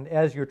 and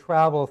as you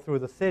travel through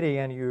the city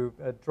and you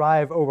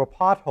drive over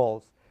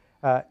potholes,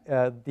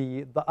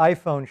 the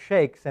iPhone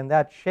shakes, and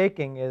that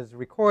shaking is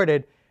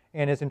recorded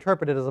and is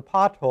interpreted as a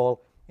pothole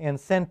and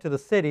sent to the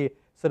city,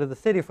 so that the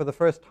city for the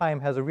first time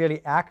has a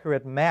really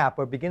accurate map,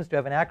 or begins to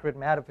have an accurate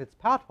map of its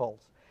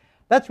potholes.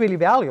 That's really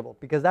valuable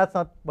because that's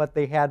not what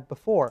they had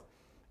before.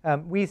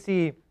 We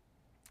see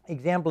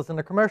examples in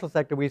the commercial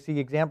sector. We see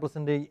examples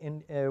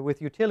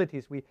with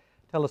utilities. We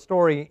tell a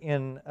story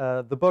in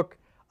the book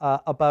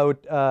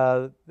about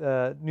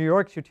New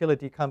York's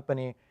utility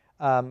company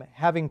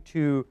having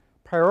to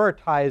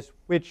prioritize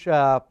which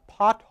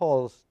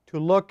potholes to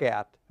look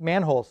at,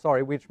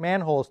 which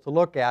manholes to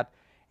look at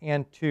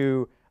and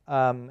to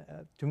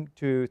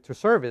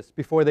service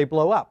before they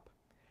blow up.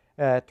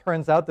 It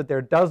turns out that there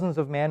are dozens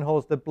of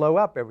manholes that blow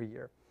up every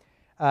year.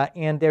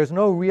 And there's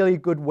no really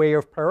good way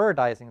of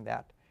prioritizing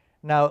that.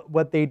 Now,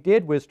 what they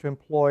did was to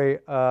employ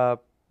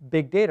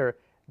big data.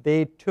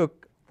 They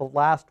took the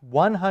last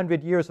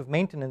 100 years of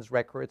maintenance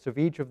records of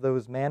each of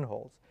those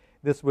manholes.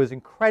 This was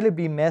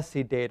incredibly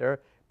messy data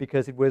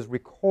because it was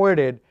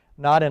recorded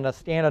not in a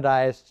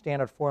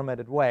standard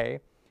formatted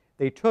way.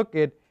 They took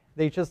it,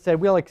 they just said,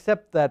 we'll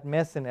accept that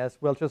messiness,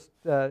 we'll just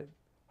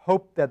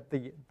hope that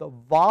the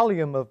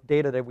volume of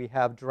data that we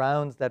have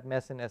drowns that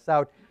messiness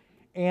out.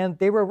 And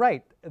they were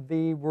right.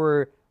 They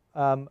were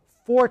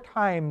 4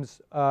 times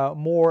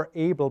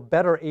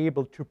better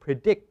able to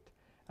predict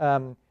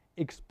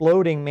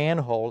exploding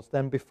manholes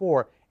than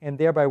before, and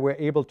thereby were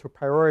able to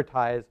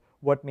prioritize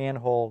what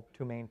manhole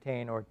to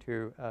maintain or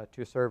to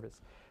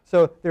service.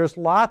 So there's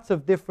lots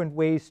of different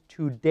ways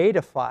to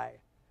datafy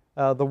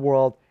the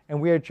world,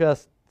 and we're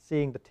just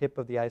seeing the tip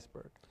of the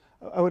iceberg.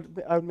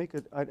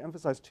 I'd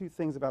emphasize 2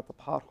 things about the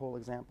pothole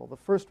example. The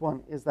first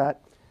one is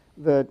that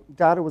the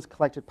data was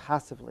collected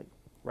passively,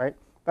 right?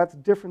 That's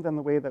different than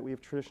the way that we've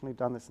traditionally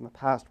done this in the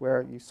past,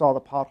 where you saw the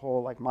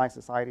pothole like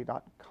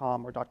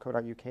mysociety.com or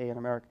 .co.uk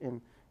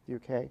in the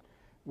UK,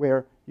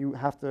 where you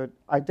have to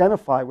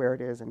identify where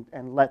it is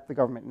and let the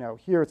government know.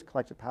 Here it's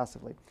collected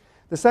passively.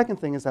 The second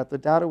thing is that the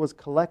data was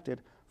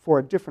collected for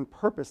a different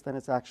purpose than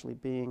it's actually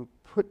being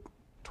put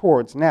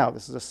towards now.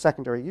 This is a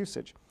secondary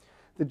usage.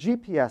 The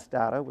GPS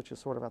data, which is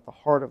sort of at the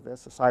heart of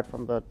this, aside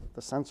from the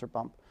sensor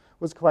bump,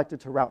 was collected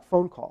to route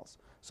phone calls.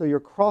 So you're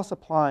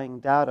cross-applying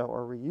data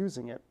or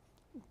reusing it,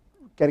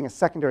 getting a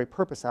secondary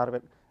purpose out of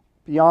it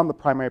beyond the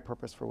primary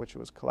purpose for which it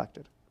was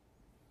collected.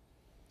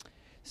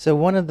 So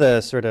one of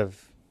the sort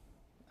of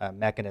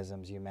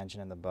mechanisms you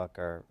mentioned in the book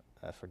are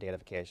for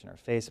datafication are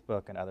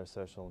Facebook and other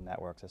social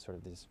networks as sort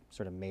of these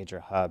sort of major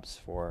hubs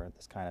for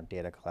this kind of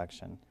data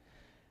collection.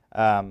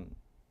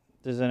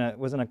 There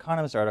was an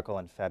Economist article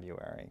in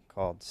February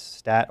called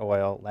Stat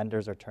Oil,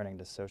 Lenders Are Turning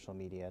to Social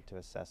Media to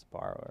Assess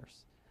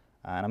Borrowers.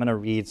 And I'm going to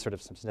read sort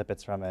of some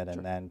snippets from it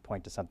and then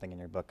point to something in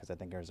your book because I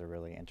think there's a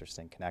really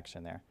interesting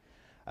connection there.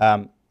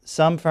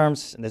 Some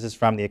firms, and this is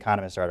from the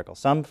Economist article,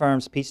 some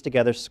firms piece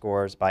together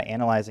scores by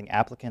analyzing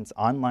applicants'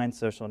 online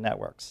social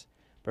networks.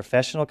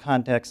 Professional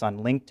contacts on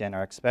LinkedIn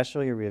are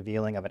especially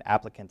revealing of an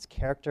applicant's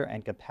character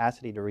and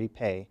capacity to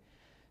repay,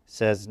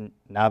 says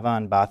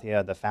Navan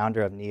Bhatia, the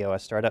founder of Neo, a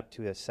startup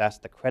to assess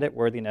the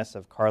creditworthiness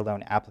of car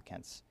loan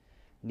applicants.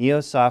 Neo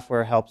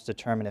software helps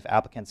determine if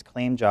applicants'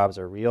 claim jobs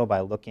are real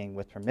by looking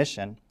with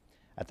permission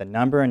at the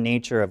number and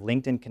nature of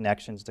LinkedIn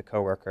connections to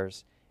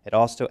coworkers. It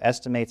also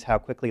estimates how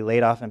quickly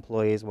laid-off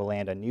employees will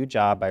land a new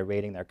job by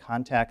rating their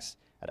contacts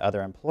at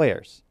other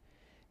employers.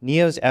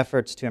 Neo's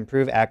efforts to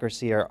improve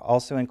accuracy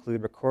also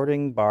include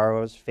recording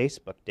borrowers'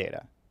 Facebook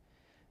data.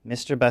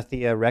 Mr.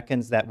 Bhatia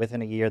reckons that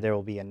within a year there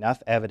will be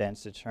enough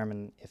evidence to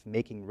determine if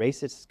making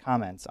racist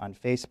comments on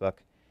Facebook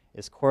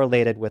is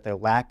correlated with a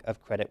lack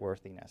of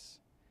creditworthiness.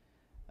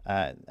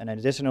 An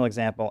additional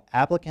example,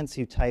 applicants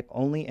who type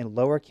only in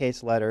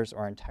lowercase letters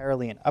or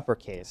entirely in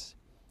uppercase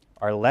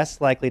are less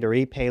likely to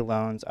repay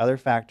loans, other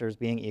factors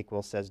being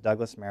equal, says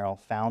Douglas Merrill,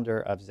 founder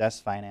of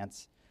Zest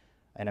Finance,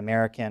 an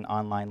American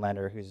online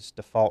lender whose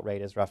default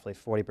rate is roughly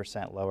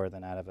 40% lower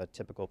than that of a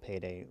typical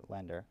payday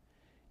lender.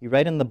 You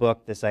write in the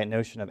book this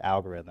notion of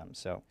algorithms.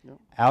 So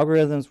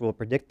algorithms will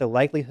predict the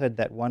likelihood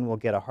that one will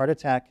get a heart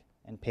attack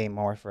and pay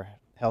more for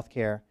health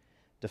care,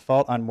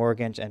 default on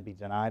mortgage and be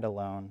denied a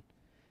loan,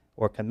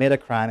 or commit a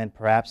crime and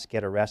perhaps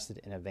get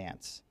arrested in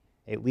advance.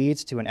 It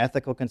leads to an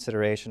ethical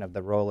consideration of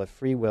the role of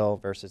free will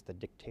versus the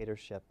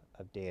dictatorship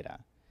of data.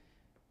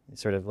 And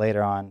sort of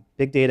later on,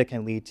 big data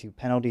can lead to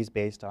penalties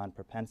based on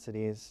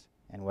propensities,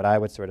 and what I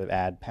would sort of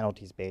add,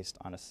 penalties based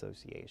on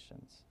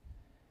associations.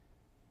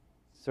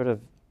 Sort of,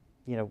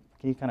 can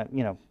you kind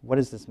of, what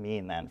does this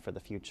mean then for the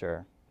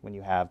future when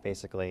you have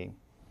basically,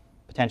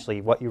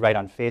 potentially what you write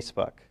on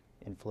Facebook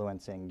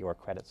influencing your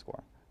credit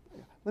score?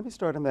 Let me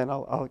start and then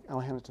I'll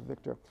hand it to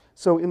Viktor.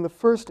 So in the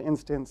first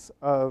instance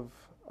of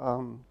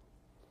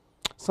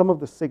some of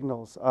the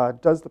signals.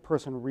 Does the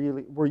person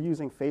really, we're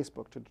using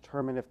Facebook to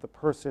determine if the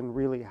person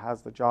really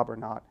has the job or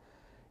not.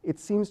 It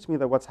seems to me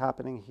that what's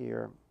happening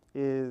here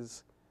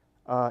is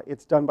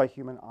it's done by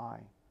human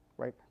eye,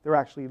 right? They're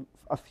actually,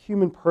 a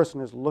human person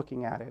is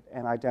looking at it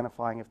and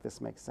identifying if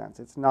this makes sense.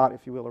 It's not,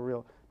 if you will, a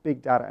real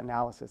big data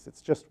analysis.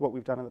 It's just what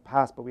we've done in the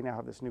past, but we now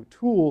have this new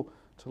tool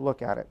to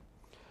look at it.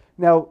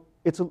 Now,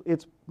 it's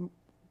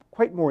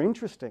quite more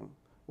interesting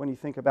when you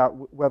think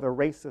about whether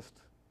racist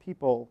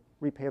people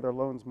repay their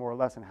loans more or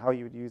less and how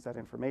you would use that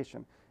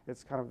information.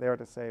 It's kind of there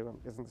to say, well,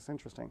 isn't this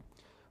interesting?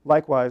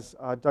 Likewise,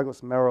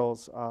 Douglas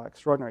Merrill's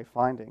extraordinary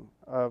finding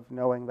of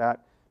knowing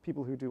that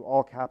people who do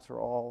all caps or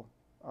all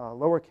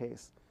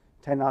lowercase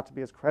tend not to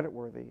be as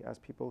creditworthy as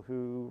people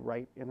who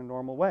write in a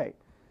normal way.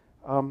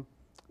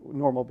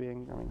 Normal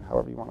being, I mean,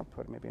 however you want to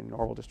put it, maybe a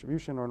normal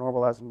distribution or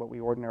normal as in what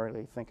we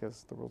ordinarily think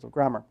is the rules of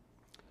grammar.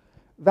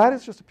 That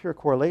is just a pure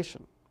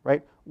correlation,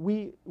 right?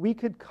 We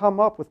could come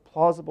up with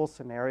plausible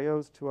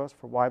scenarios to us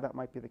for why that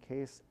might be the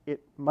case.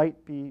 It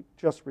might be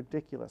just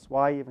ridiculous.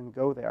 Why even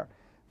go there?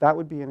 That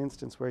would be an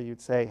instance where you'd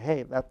say,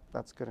 hey,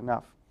 that's good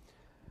enough.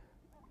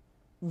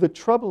 The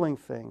troubling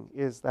thing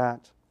is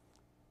that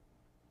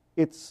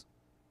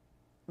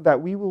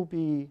we will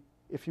be,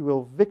 if you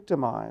will,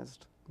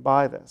 victimized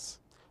by this,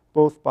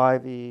 both by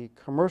the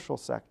commercial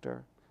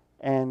sector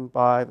and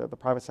by the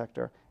private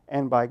sector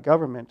and by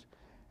government.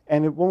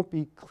 And it won't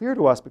be clear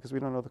to us because we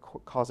don't know the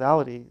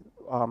causality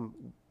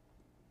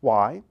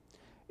why.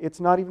 It's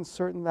not even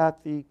certain that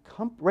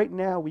right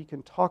now we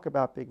can talk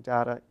about big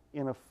data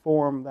in a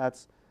form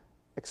that's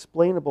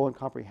explainable and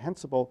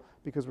comprehensible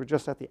because we're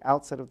just at the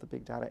outset of the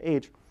big data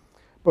age.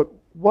 But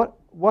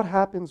what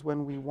happens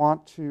when we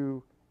want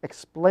to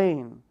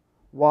explain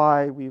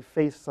why we've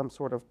faced some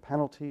sort of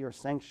penalty or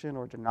sanction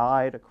or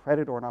denied a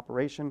credit or an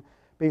operation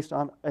based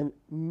on an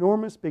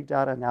enormous big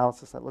data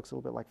analysis that looks a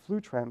little bit like flu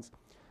trends,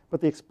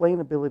 but the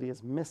explainability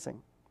is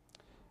missing?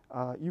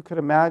 You could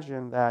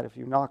imagine that if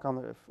you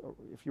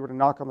were to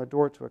knock on the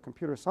door to a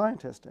computer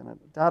scientist and a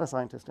data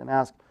scientist and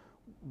ask,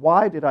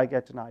 why did I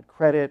get denied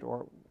credit,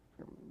 or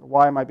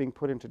why am I being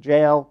put into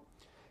jail?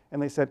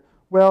 And they said,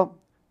 well,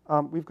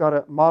 we've got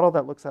a model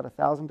that looks at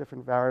 1,000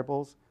 different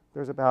variables.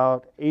 There's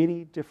about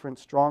 80 different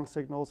strong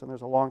signals, and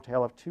there's a long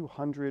tail of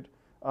 200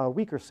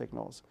 weaker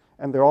signals.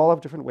 And they all have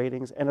different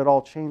weightings, and it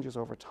all changes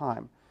over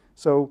time.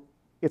 So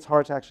it's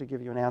hard to actually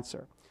give you an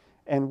answer.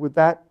 And with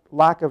that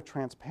lack of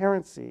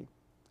transparency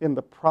in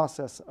the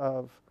process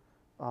of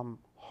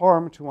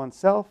harm to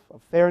oneself,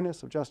 of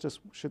fairness, of justice,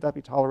 should that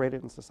be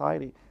tolerated in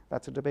society?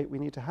 That's a debate we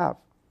need to have.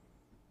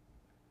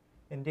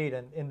 Indeed,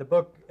 and in the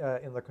book,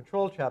 in the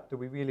control chapter,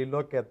 we really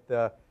look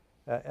at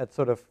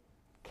sort of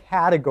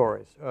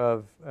categories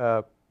of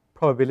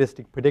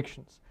probabilistic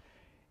predictions.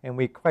 And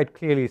we quite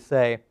clearly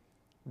say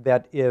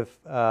that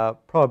if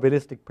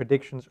probabilistic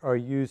predictions are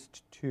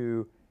used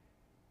to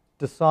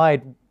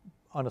decide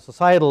on a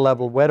societal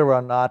level whether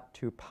or not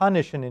to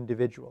punish an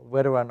individual,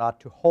 whether or not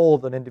to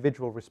hold an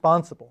individual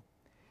responsible,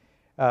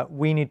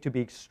 we need to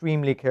be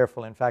extremely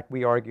careful. In fact,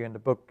 we argue in the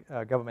book,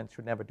 governments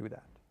should never do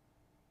that.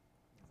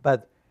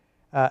 But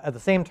at the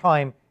same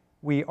time,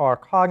 we are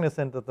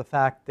cognizant of the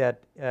fact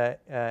that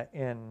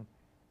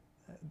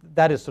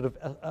that is sort of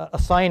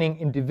assigning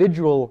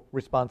individual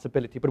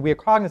responsibility. But we are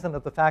cognizant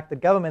of the fact that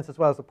governments, as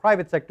well as the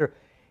private sector,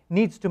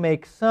 needs to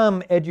make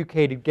some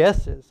educated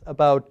guesses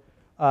about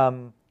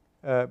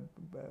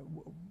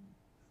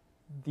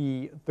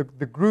the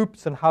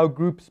groups and how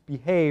groups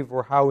behave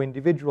or how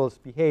individuals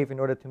behave in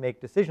order to make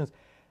decisions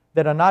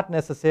that are not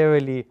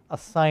necessarily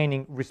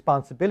assigning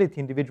responsibility,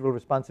 individual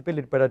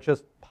responsibility, but are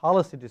just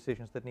policy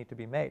decisions that need to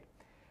be made,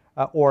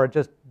 or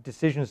just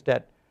decisions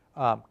that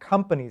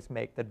companies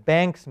make, that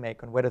banks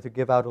make on whether to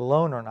give out a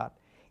loan or not.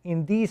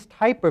 In these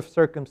type of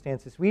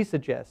circumstances, we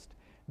suggest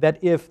that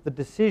if the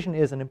decision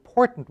is an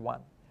important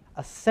one,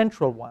 a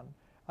central one,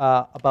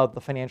 about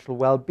the financial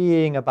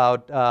well-being,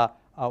 about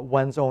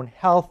one's own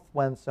health,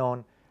 one's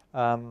own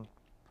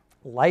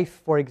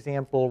life, for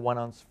example,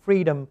 one's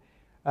freedom,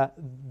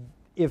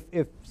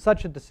 if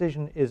such a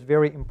decision is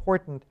very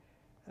important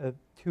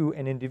to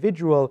an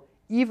individual,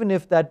 even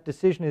if that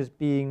decision is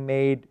being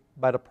made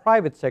by the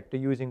private sector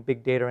using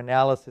big data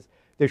analysis,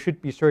 there should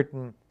be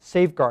certain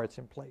safeguards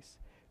in place.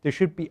 There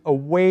should be a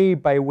way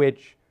by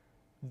which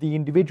the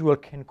individual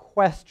can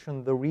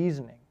question the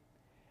reasoning.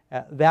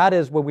 That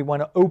is where we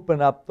want to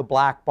open up the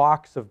black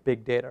box of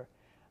big data.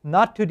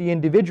 Not to the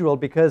individual,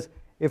 because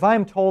if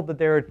I'm told that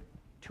there are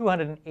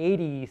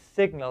 280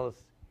 signals,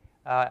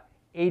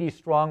 80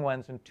 strong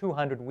ones and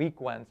 200 weak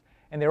ones,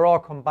 and they're all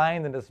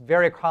combined in this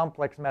very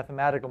complex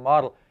mathematical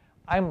model,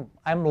 I'm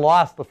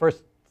lost the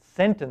first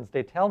sentence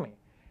they tell me.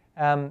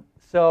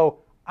 So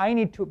I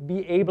need to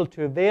be able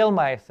to avail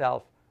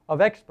myself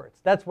of experts.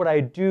 That's what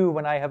I do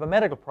when I have a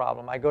medical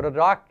problem. I go to the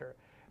doctor.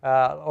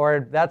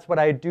 Or that's what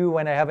I do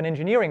when I have an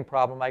engineering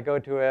problem. I go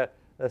to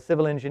a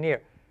civil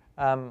engineer.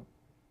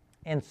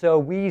 And so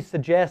we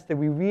suggest that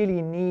we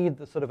really need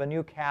the sort of a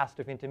new cast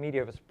of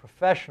intermediaries,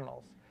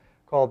 professionals,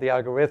 called the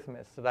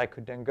algorithmists, that I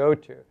could then go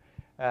to.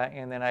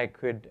 And then I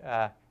could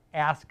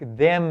ask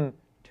them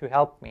to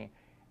help me.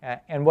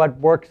 And what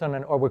works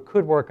on or what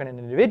could work on an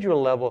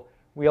individual level,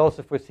 we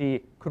also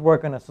foresee could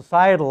work on a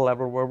societal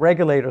level where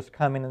regulators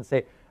come in and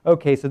say,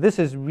 okay, so this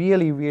is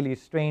really, really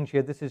strange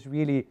here. This is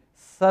really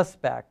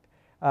suspect.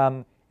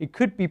 It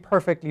could be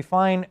perfectly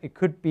fine. It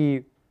could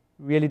be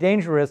really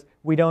dangerous.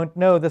 We don't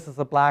know. This is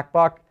a black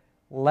box.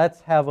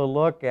 Let's have a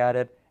look at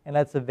it, and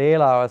let's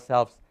avail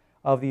ourselves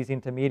of these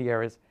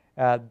intermediaries,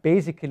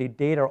 basically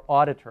data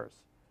auditors,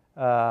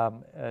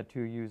 to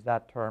use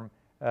that term,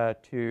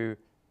 to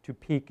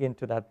peek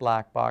into that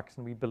black box.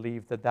 And we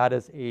believe that that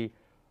is a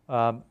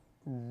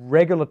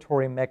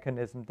regulatory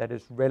mechanism that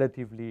is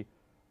relatively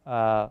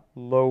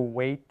low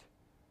weight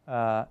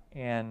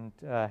and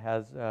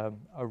has a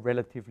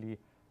relatively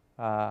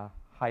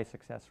high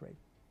success rate.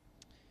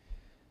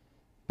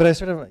 But I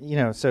sort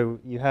of, so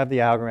you have the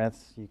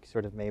algorithms, you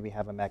sort of maybe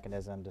have a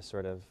mechanism to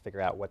sort of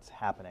figure out what's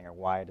happening or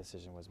why a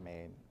decision was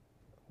made.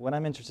 What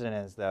I'm interested in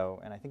is,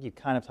 though, and I think you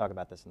kind of talk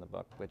about this in the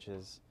book, which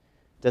is,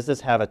 does this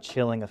have a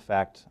chilling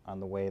effect on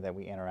the way that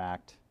we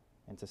interact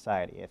in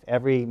society? If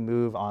every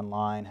move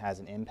online has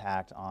an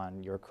impact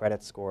on your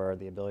credit score,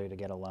 the ability to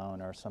get a loan,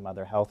 or some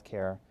other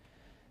healthcare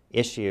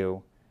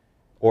issue,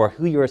 or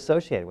who you're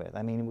associated with.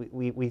 I mean,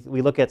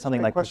 we look at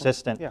something like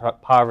persistent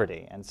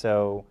poverty, and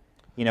so,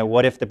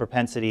 what if the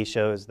propensity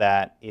shows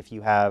that if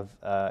you have,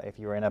 if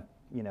you're in a,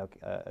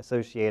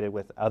 associated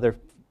with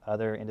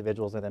other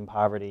individuals within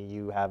poverty,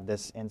 you have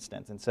this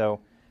instance, and so,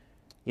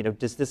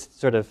 does this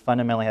sort of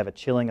fundamentally have a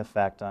chilling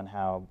effect on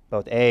how,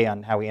 both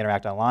on how we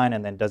interact online,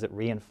 and then does it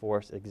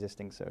reinforce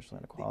existing social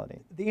inequality?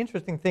 The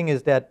interesting thing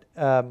is that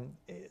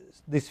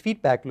these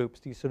feedback loops,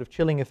 these sort of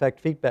chilling effect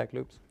feedback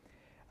loops,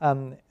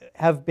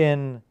 have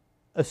been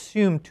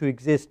assumed to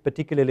exist,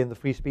 particularly in the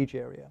free speech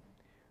area,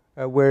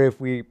 where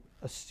if we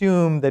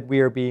assume that we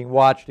are being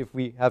watched, if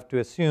we have to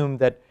assume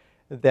that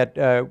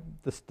the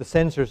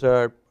censors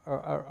are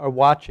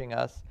watching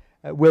us,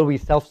 will we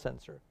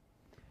self-censor?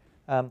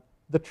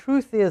 The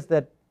truth is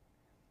that,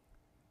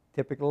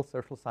 typical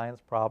social science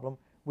problem,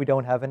 we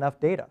don't have enough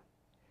data.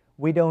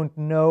 We don't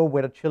know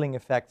whether chilling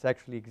effects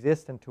actually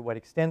exist and to what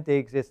extent they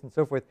exist and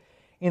so forth.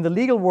 In the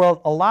legal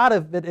world, a lot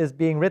of it is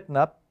being written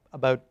up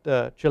about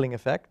chilling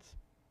effects,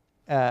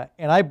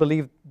 and I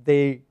believe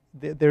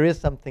there is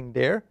something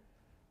there,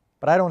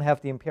 but I don't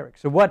have the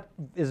empirics. So what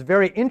is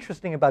very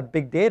interesting about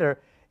big data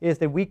is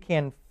that we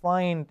can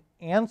find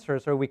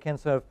answers, or we can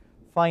sort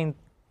of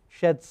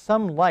shed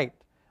some light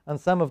on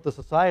some of the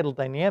societal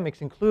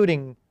dynamics,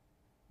 including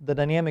the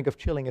dynamic of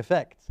chilling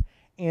effects,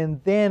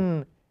 and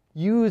then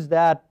use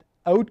that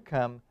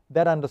outcome,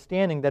 that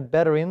understanding, that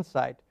better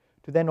insight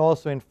to then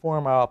also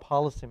inform our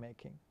policy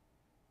making.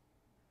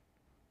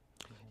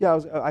 Yeah,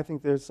 I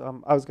think there's.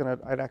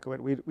 I'd echo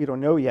it. We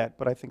don't know yet,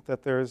 but I think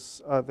that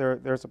there's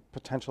a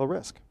potential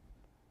risk.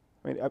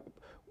 I mean,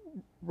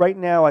 right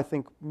now, I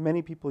think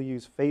many people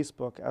use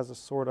Facebook as a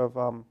sort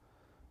of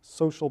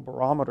social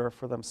barometer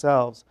for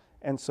themselves,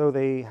 and so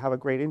they have a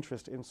great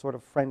interest in sort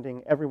of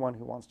friending everyone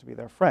who wants to be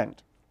their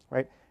friend,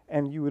 right?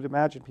 And you would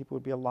imagine people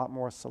would be a lot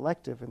more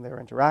selective in their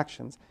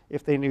interactions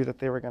if they knew that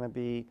they were going to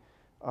be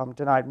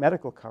denied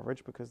medical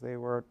coverage because they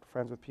were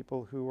friends with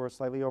people who were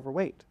slightly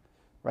overweight,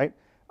 right?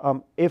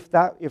 If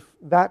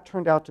that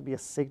turned out to be a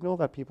signal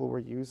that people were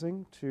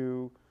using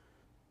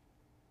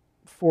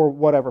for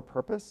whatever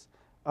purpose,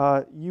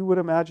 you would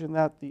imagine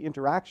that the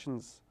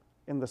interactions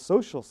in the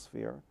social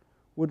sphere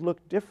would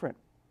look different.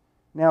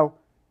 Now,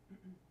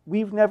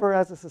 we've never,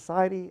 as a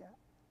society,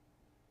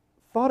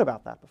 thought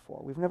about that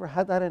before. We've never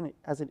had that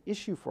as an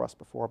issue for us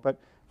before, but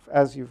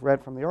as you've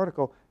read from the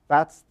article,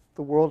 that's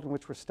the world in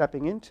which we're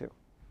stepping into.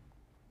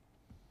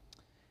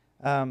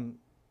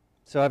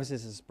 So obviously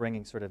this is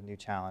bringing sort of new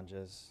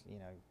challenges.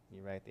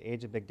 You write, the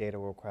age of big data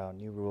will require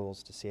new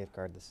rules to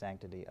safeguard the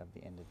sanctity of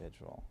the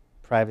individual.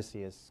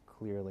 Privacy is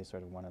clearly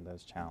sort of one of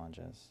those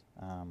challenges.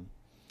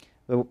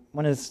 But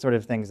one of the sort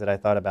of things that I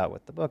thought about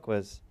with the book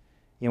was,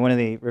 one of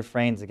the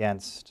refrains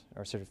against,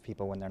 or sort of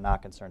people when they're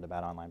not concerned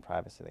about online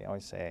privacy, they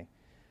always say,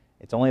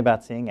 it's only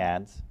about seeing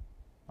ads,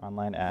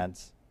 online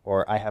ads,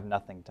 or I have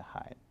nothing to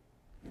hide.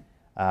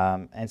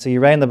 And so you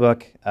write in the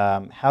book,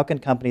 how can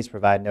companies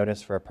provide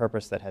notice for a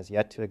purpose that has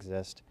yet to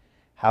exist?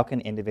 How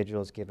can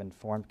individuals give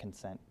informed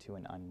consent to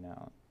an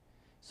unknown?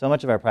 So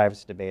much of our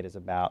privacy debate is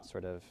about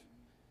sort of,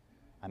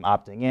 I'm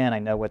opting in, I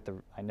know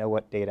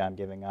what data I'm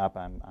giving up,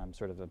 I'm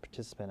sort of a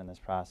participant in this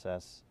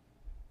process.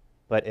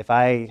 But if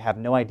I have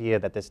no idea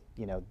that this,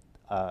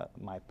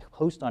 my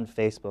post on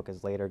Facebook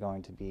is later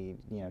going to be,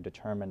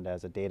 determined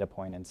as a data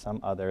point in some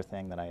other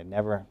thing that I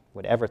never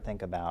would ever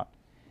think about,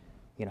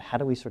 how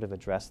do we sort of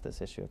address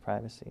this issue of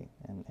privacy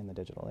in the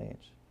digital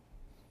age?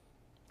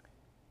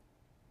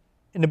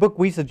 In the book,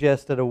 we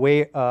suggest that a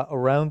way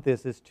around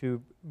this is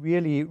to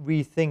really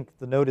rethink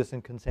the notice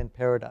and consent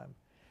paradigm,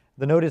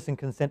 the notice and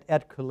consent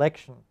at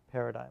collection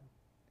paradigm,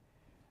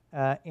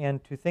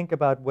 and to think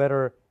about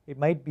whether it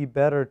might be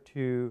better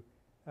to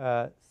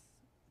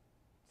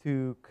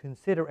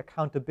consider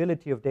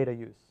accountability of data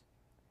use.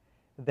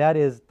 That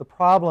is, the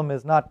problem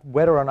is not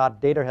whether or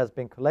not data has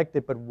been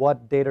collected, but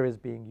what data is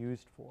being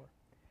used for.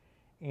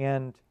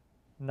 And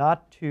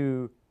not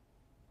to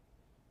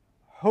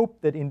hope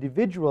that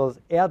individuals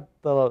at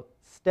the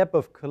step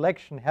of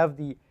collection have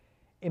the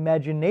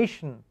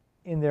imagination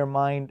in their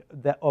mind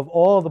that of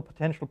all the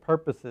potential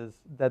purposes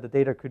that the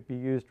data could be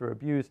used or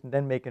abused and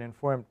then make an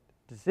informed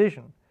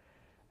decision.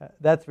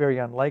 That's very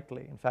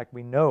unlikely. In fact,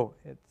 we know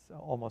it's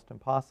almost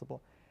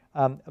impossible.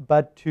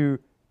 But to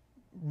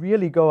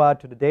really go out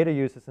to the data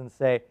users and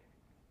say,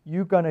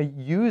 you're going to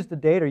use the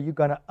data, you're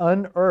going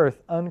to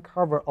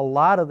uncover a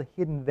lot of the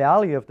hidden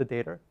value of the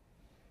data.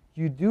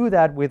 You do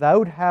that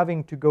without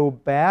having to go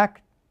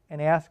back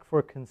and ask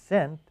for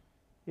consent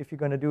if you're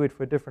going to do it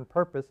for a different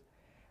purpose.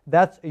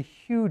 That's a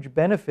huge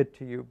benefit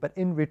to you, but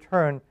in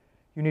return,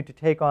 you need to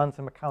take on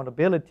some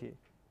accountability,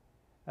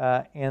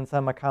 and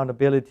some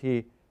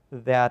accountability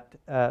that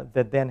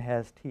then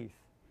has teeth.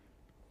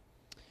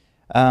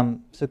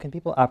 So can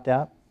people opt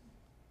out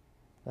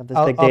of this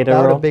big data opt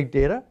out world? of big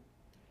data?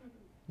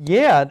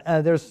 Yeah,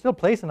 there's still a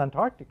place in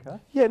Antarctica.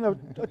 Yeah, no,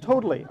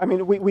 totally. I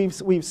mean,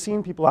 we've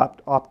seen people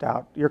opt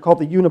out. You're called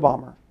the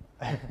Unabomber,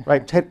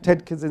 right? Ted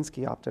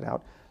Kaczynski opted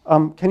out.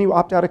 Can you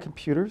opt out of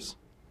computers?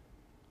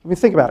 I mean,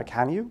 think about it.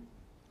 Can you?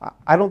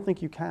 I don't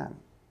think you can,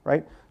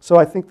 right? So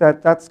I think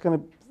that's going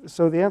to.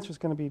 So the answer is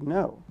going to be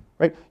no,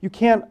 right? You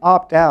can't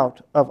opt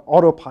out of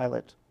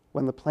autopilot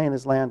when the plane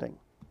is landing,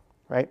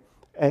 right?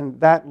 And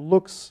that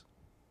looks.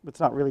 It's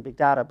not really big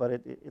data, but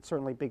it's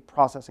certainly big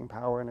processing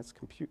power and it's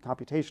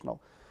computational.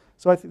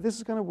 So I think this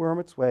is going to worm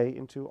its way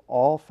into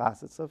all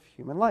facets of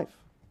human life.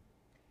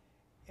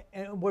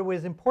 And what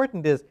was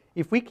important is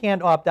if we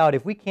can't opt out,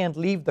 if we can't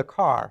leave the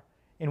car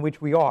in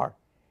which we are,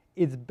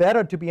 it's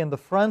better to be in the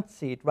front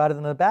seat rather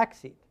than the back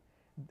seat,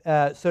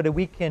 so that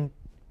we can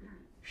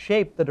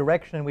shape the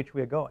direction in which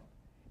we are going.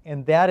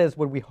 And that is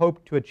what we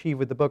hope to achieve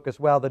with the book as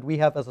well, that we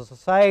have as a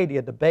society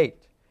a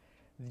debate.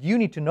 You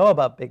need to know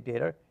about big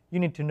data. You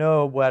need to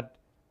know what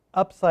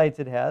upsides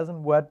it has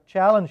and what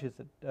challenges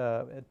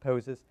it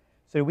poses,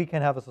 so we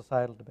can have a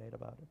societal debate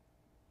about it.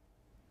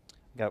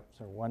 Got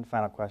one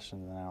final question,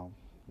 and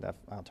then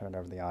I'll turn it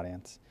over to the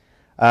audience.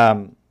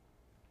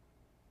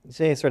 You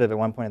say sort of at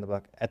one point in the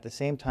book, at the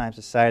same time,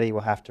 society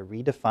will have to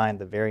redefine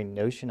the very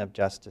notion of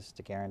justice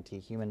to guarantee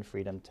human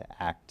freedom to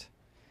act,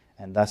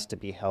 and thus to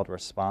be held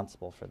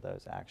responsible for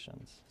those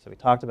actions. So we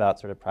talked about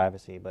sort of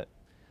privacy, but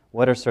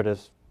what are sort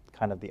of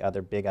kind of the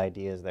other big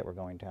ideas that we're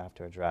going to have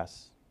to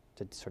address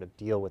to sort of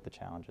deal with the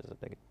challenges of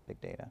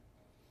big data?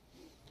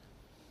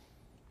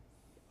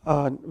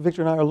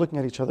 Victor and I are looking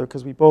at each other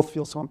because we both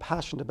feel so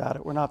impassioned about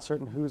it. We're not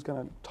certain who's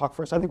going to talk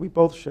first. I think we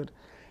both should.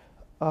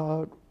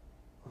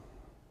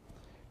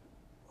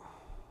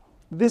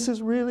 This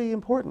is really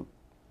important.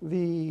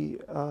 We've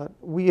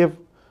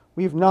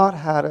not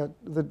had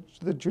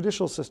the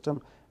judicial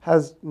system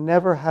has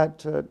never had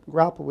to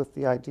grapple with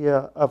the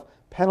idea of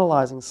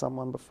penalizing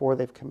someone before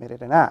they've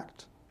committed an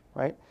act,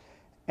 right?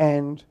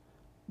 And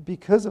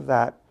because of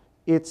that,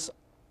 it's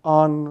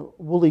on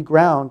woolly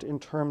ground in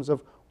terms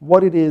of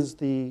what it is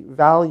the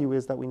value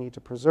is that we need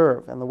to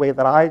preserve. And the way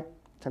that I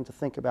tend to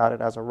think about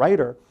it as a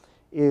writer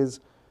is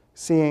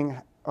seeing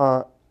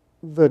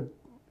the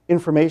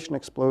information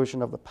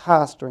explosion of the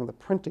past during the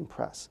printing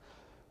press.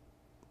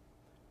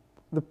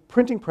 The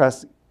printing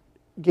press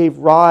gave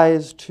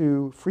rise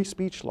to free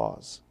speech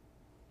laws.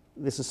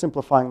 This is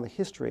simplifying the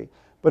history.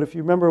 But if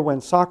you remember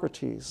when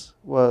Socrates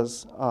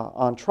was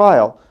on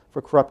trial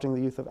for corrupting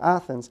the youth of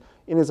Athens,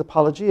 in his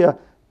Apologia,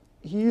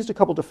 he used a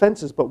couple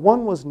defenses, but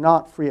one was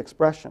not free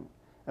expression.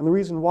 And the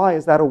reason why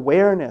is that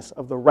awareness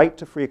of the right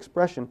to free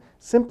expression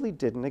simply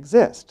didn't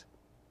exist.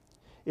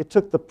 It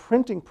took the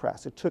printing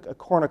press, it took a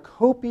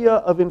cornucopia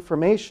of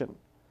information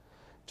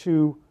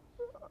to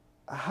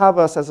have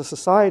us as a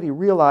society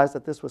realize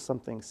that this was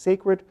something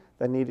sacred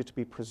that needed to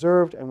be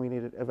preserved, and we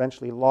needed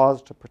eventually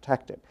laws to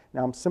protect it.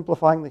 Now I'm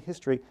simplifying the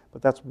history,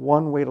 but that's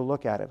one way to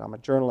look at it. I'm a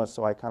journalist,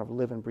 so I kind of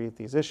live and breathe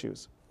these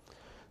issues.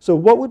 So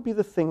what would be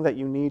the thing that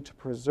you need to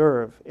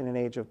preserve in an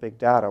age of big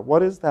data?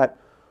 What is that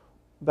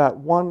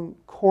one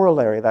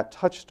corollary, that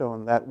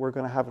touchstone that we're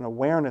going to have an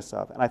awareness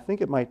of? And I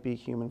think it might be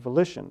human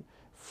volition,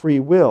 free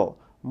will,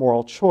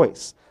 moral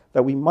choice,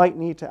 that we might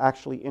need to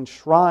actually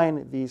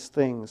enshrine these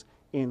things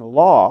in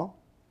law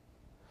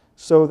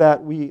so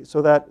that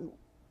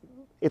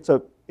it's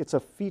a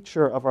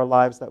feature of our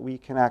lives that we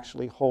can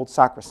actually hold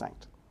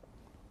sacrosanct.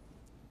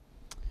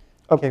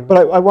 Okay,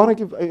 but I want to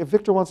give, if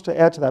Victor wants to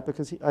add to that,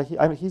 because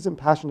he's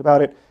impassioned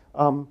about it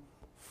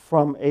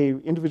from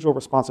an individual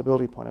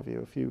responsibility point of view.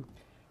 If you,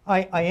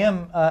 I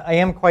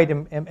am quite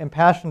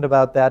impassioned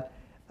about that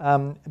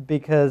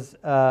because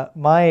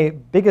my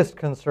biggest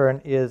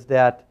concern is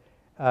that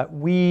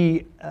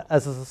we,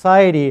 as a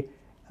society,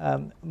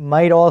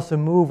 might also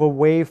move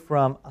away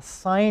from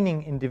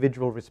assigning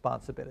individual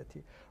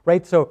responsibility,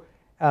 right? So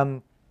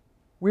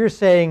we're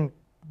saying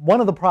one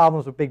of the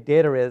problems with big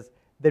data is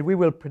that we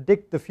will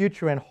predict the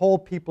future and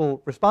hold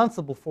people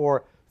responsible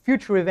for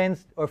future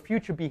events or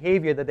future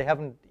behavior that they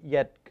haven't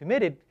yet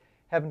committed,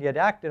 haven't yet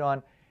acted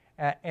on.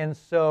 And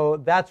so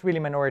that's really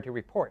Minority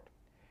Report.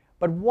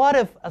 But what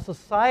if a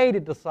society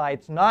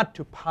decides not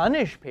to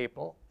punish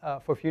people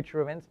for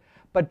future events,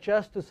 but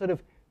just to sort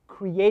of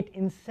create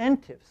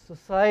incentives,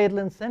 societal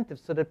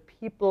incentives, so that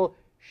people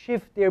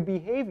shift their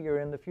behavior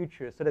in the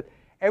future, so that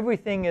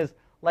everything is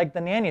like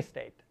the nanny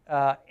state,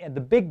 and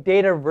the big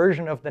data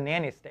version of the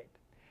nanny state,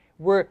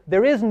 where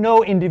there is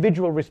no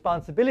individual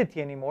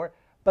responsibility anymore,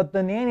 but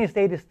the nanny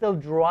state is still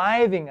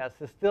driving us,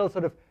 is still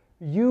sort of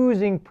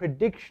using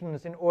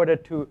predictions in order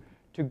to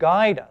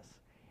guide us.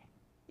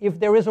 If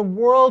there is a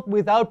world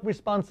without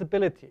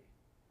responsibility,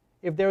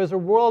 if there is a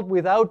world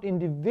without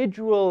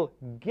individual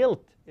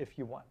guilt, if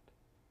you want,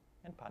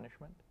 and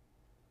punishment,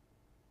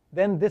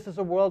 then this is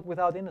a world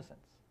without innocence.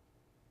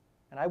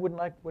 And I wouldn't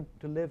like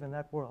to live in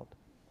that world.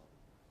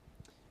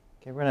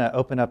 Okay, we're going to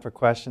open up for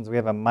questions. We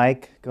have a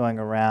mic going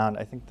around.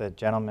 I think the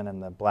gentleman in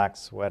the black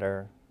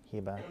sweater,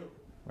 Heba,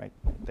 right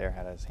there,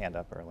 had his hand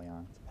up early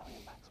on.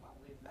 Elliot Maxwell,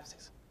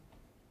 FCC.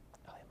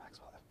 Elliot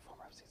Maxwell,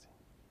 former FCC.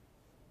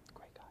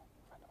 Great guy,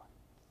 friend of mine.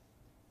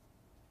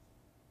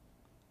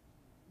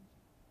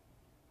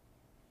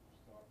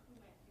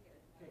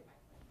 Okay.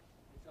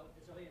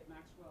 It's Elliot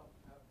Maxwell.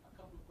 A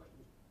couple of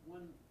questions.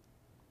 One,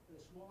 the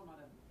small amount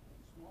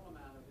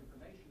of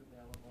information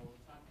available.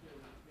 It's not clear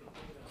that big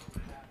data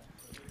data.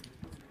 So maybe the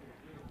two people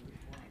agree on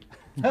which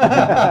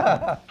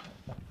one.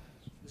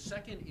 The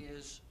second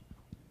is,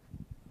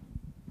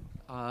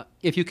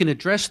 if you can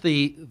address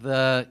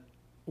the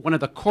one of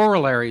the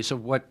corollaries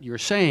of what you're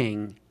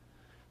saying,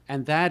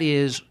 and that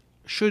is,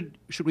 should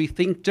we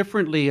think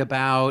differently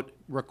about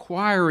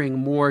requiring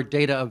more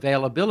data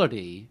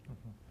availability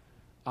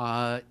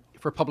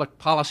for public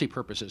policy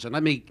purposes? And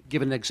let me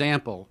give an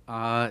example.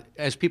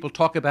 As people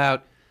talk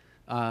about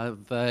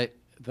the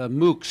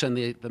MOOCs and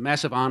the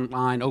massive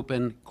online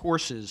open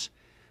courses,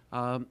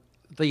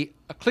 the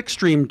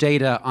clickstream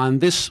data on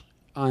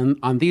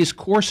these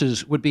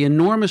courses would be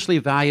enormously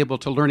valuable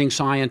to learning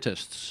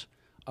scientists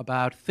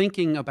about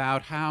thinking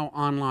about how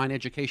online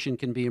education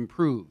can be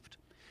improved.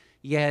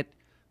 Yet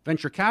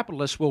venture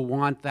capitalists will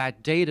want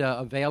that data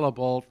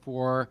available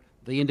for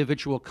the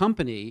individual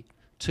company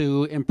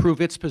to improve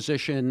its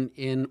position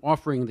in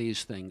offering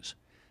these things.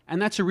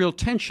 And that's a real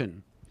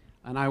tension.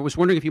 And I was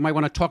wondering if you might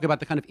want to talk about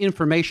the kind of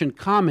information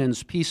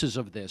commons pieces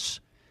of this.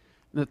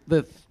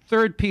 The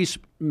third piece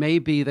may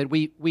be that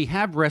we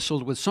have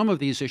wrestled with some of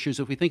these issues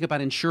if we think about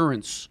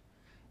insurance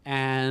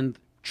and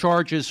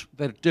charges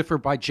that differ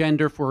by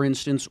gender, for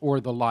instance, or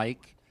the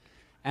like.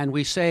 And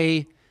we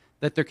say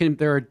that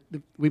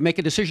we make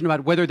a decision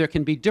about whether there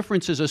can be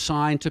differences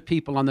assigned to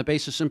people on the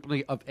basis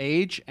simply of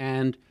age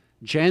and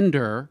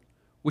gender,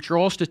 which are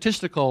all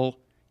statistical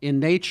in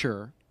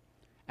nature.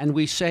 And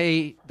we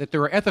say that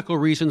there are ethical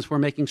reasons for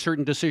making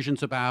certain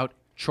decisions about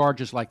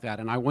charges like that.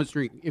 And I was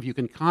wondering if you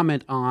can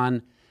comment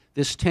on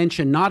this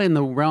tension, not in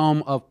the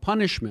realm of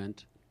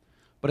punishment,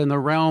 but in the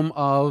realm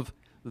of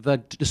the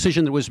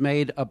decision that was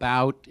made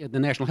about the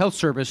National Health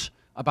Service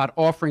about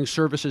offering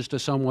services to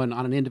someone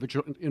on an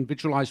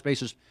individualized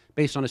basis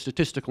based on a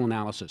statistical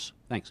analysis.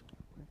 Thanks.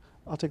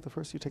 I'll take the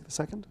first, you take the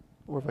second,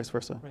 or vice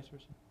versa? Vice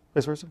versa.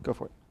 Vice versa? Go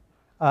for it.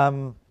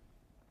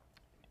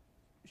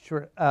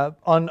 Sure.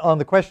 On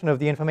the question of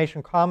the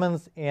information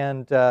commons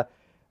and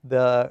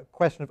the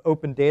question of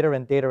open data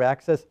and data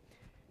access,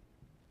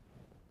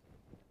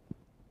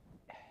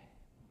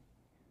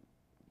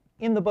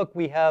 in the book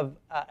we have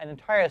an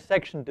entire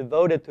section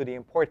devoted to the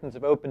importance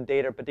of open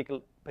data,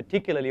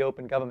 particularly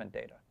open government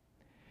data.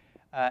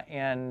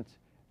 And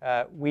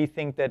we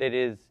think that it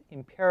is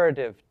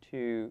imperative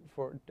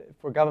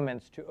for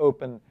governments to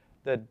open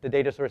the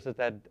data sources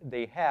that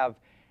they have.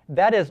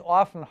 That is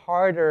often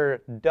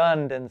harder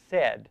done than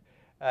said.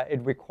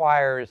 It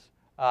requires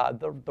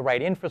the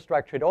right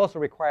infrastructure. It also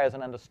requires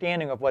an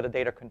understanding of what the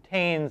data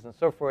contains and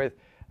so forth,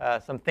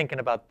 some thinking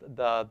about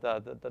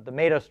the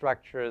meta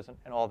structures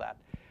and all that.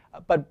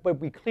 But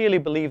we clearly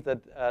believe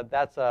that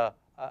that's a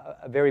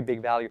very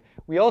big value.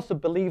 We also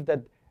believe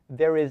that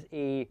there is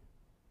a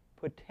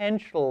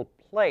potential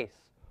place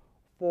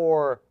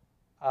for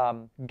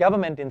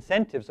government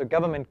incentives or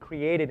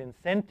government-created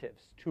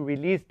incentives to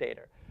release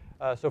data.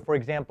 So for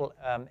example,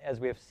 as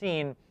we have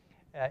seen,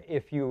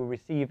 if you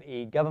receive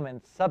a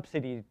government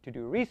subsidy to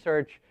do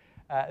research,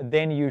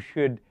 then you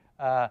should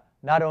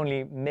not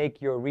only make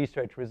your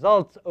research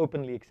results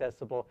openly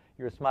accessible,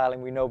 you're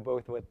smiling, we know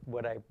both what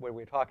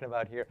we're talking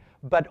about here,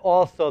 but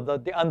also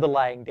the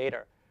underlying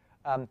data.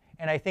 And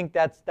I think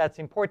that's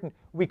important.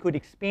 We could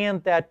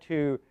expand that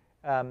to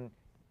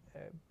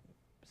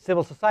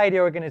civil society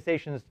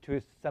organizations, to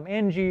some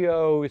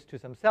NGOs, to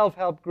some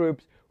self-help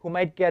groups who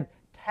might get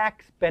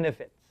tax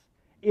benefits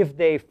if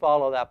they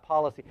follow that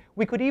policy.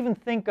 We could even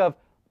think of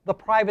the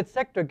private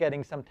sector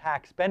getting some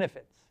tax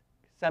benefits,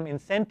 some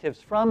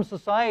incentives from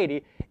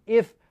society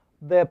if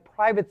the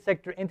private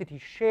sector entity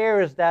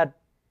shares that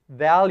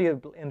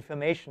valuable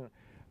information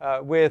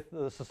with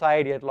the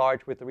society at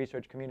large, with the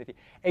research community.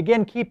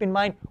 Again, keep in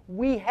mind,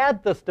 we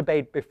had this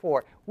debate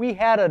before. We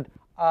had it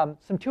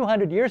some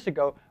 200 years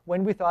ago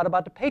when we thought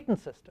about the patent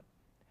system.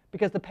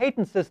 Because the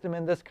patent system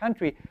in this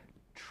country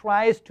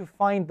tries to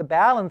find the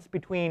balance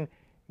between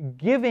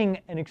giving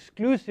an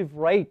exclusive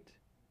right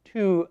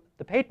to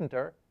the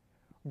patenter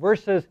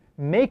versus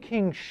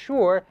making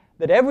sure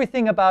that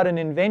everything about an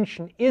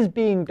invention is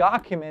being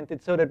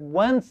documented so that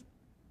once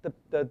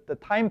the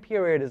time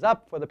period is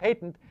up for the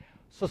patent,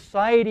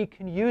 society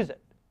can use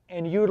it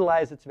and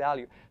utilize its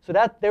value. So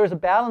that there's a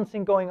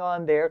balancing going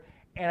on there,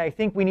 and I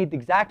think we need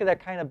exactly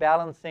that kind of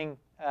balancing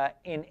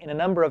in a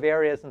number of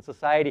areas in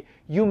society.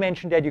 You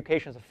mentioned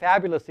education as a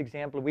fabulous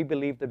example. We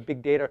believe that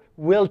big data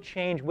will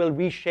change, will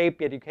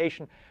reshape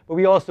education, but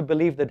we also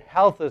believe that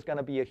health is going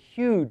to be a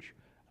huge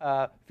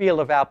field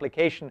of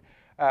application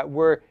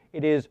where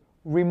it is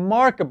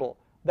remarkable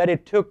that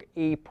it took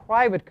a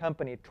private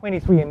company,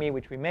 23andMe,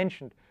 which we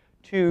mentioned,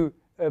 to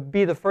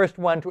be the first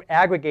one to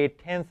aggregate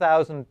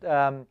 10,000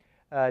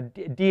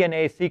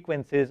 DNA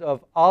sequences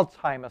of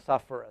Alzheimer's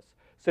sufferers,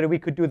 so that we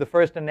could do the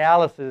first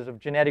analysis of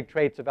genetic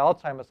traits of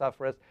Alzheimer's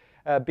sufferers,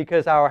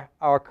 because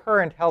our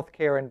current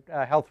healthcare and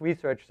health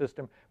research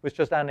system was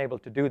just unable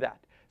to do that.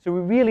 So we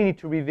really need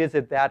to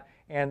revisit that,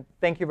 and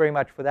thank you very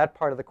much for that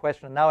part of the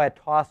question. And now I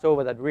toss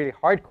over that really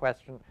hard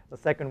question, the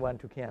second one,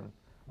 to Ken.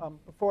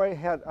 Before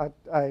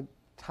I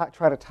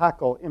try to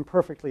tackle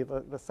imperfectly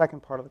the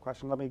second part of the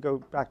question, let me go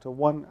back to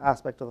one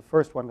aspect of the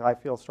first one that I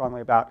feel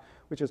strongly about,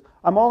 which is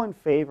I'm all in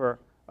favor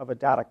of a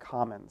data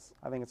commons.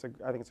 I think it's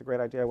a great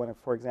idea when,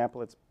 for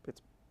example, it's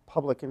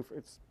public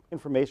it's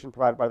information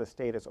provided by the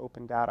state as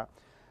open data.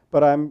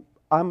 But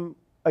I'm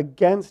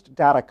against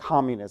data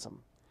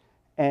communism.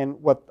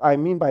 And what I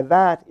mean by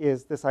that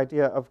is this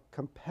idea of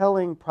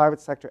compelling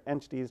private sector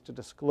entities to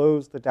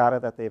disclose the data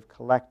that they've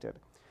collected.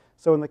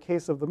 So in the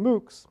case of the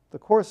MOOCs, the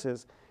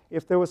courses,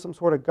 if there was some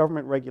sort of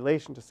government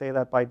regulation to say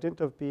that by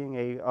dint of being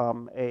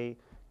a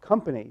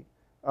company,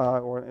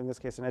 or in this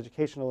case an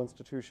educational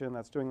institution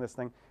that's doing this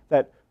thing,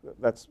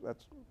 that's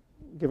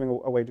giving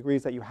away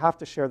degrees, that you have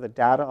to share the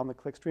data on the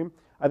clickstream,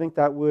 I think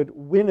that would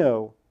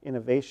winnow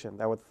innovation.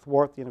 That would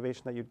thwart the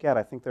innovation that you'd get.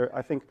 I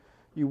think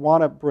you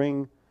want to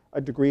bring a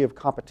degree of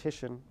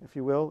competition, if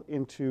you will,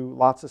 into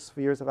lots of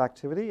spheres of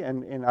activity,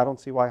 and I don't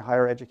see why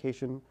higher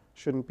education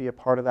shouldn't be a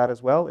part of that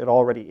as well. It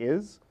already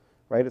is,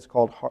 right? It's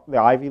called the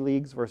Ivy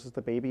Leagues versus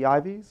the baby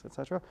Ivies, et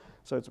cetera.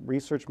 So it's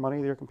research money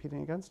that you're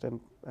competing against, and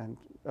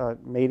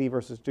Mady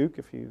versus Duke,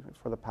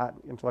 for the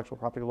patent intellectual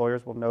property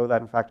lawyers will know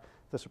that, in fact,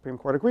 the Supreme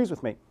Court agrees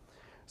with me.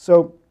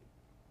 So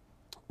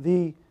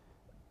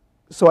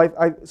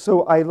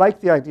I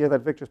like the idea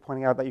that Victor's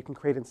pointing out that you can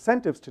create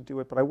incentives to do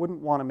it, but I wouldn't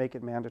want to make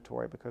it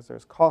mandatory because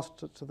there's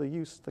cost to the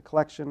use, the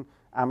collection.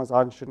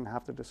 Amazon shouldn't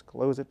have to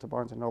disclose it to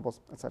Barnes & Noble,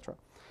 et cetera.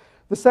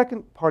 The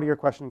second part of your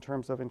question in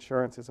terms of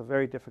insurance is a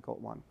very difficult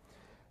one.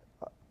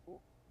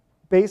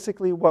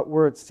 Basically, what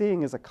we're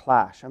seeing is a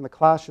clash, and the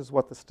clash is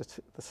what the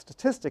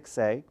statistics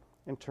say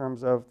in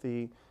terms of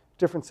the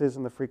differences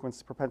in the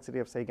frequency, propensity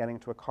of, say, getting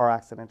into a car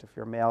accident if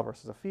you're male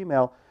versus a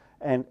female,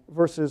 and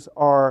versus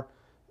our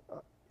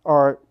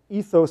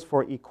ethos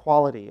for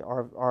equality,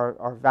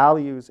 our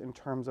values in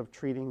terms of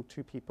treating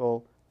two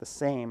people the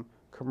same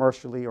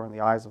commercially or in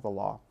the eyes of the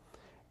law.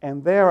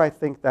 And there I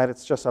think that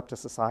it's just up to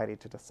society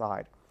to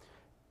decide.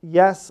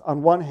 Yes,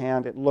 on one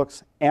hand, it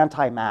looks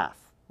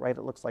anti-math, right?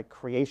 It looks like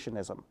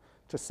creationism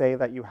to say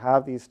that you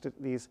have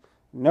these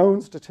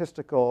known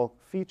statistical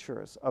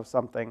features of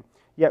something,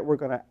 yet we're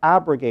going to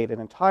abrogate it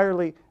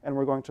entirely, and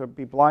we're going to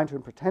be blind to it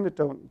and pretend it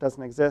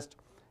doesn't exist,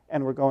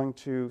 and we're going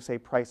to, say,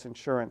 price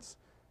insurance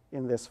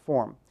in this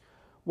form.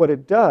 What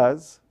it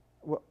does,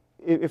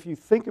 if you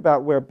think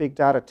about where big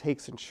data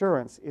takes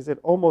insurance, is it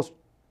almost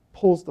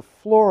pulls the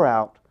floor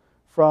out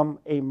from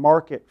a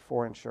market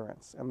for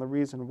insurance. And the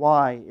reason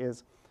why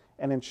is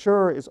an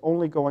insurer is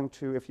only going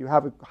to, if you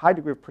have a high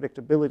degree of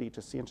predictability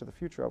to see into the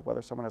future of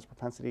whether someone has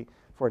propensity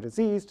for a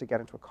disease, to get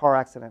into a car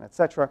accident, et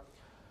cetera,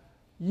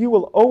 you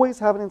will always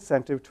have an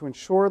incentive to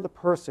insure the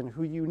person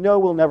who you know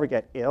will never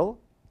get ill,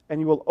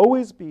 and you will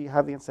always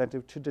have the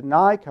incentive to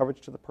deny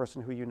coverage to the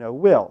person who you know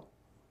will,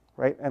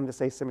 right? And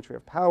this asymmetry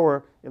of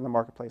power in the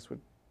marketplace would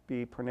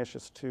be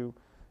pernicious to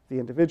the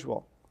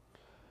individual.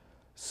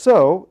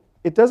 So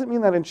it doesn't mean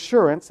that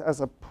insurance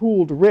as a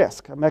pooled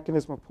risk, a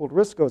mechanism of pooled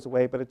risk, goes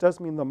away, but it does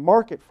mean the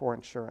market for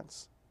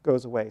insurance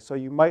goes away. So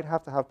you might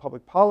have to have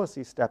public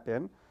policy step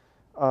in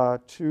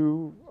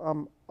to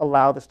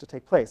allow this to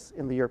take place.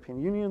 In the European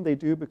Union, they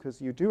do,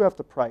 because you do have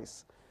to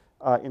price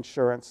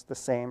insurance the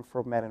same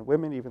for men and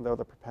women, even though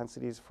the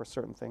propensities for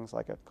certain things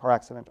like a car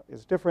accident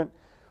is different.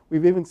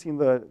 We've even seen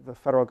the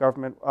federal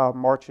government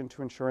march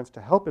into insurance to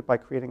help it by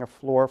creating a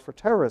floor for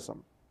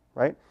terrorism,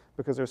 right?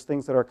 Because there's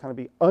things that are kind of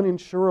be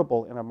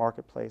uninsurable in a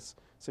marketplace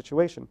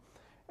situation.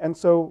 And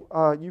so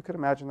you could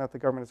imagine that the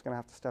government is going to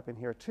have to step in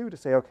here too to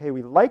say, okay,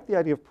 we like the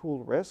idea of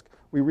pooled risk.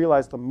 We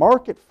realize the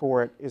market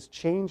for it is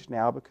changed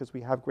now because we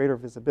have greater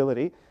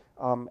visibility.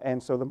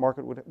 And so the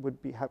market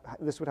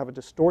this would have a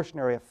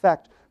distortionary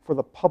effect for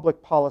the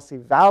public policy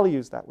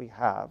values that we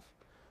have,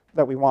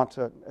 that we want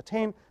to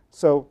attain.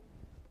 So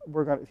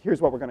here's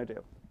what we're going to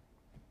do.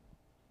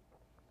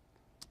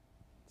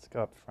 Let's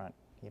go up front,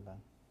 Eva.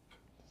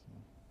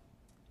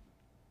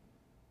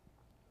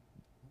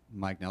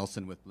 Mike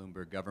Nelson with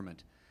Bloomberg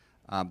Government.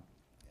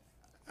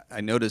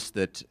 I noticed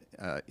that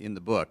in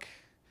the book,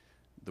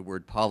 the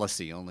word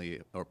policy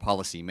or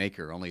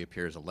policymaker only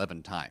appears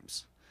 11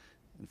 times.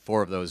 And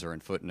 4 of those are in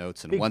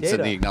footnotes and Big once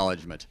data. in the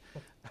acknowledgement.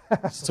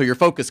 So your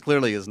focus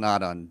clearly is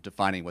not on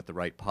defining what the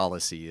right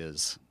policy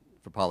is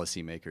for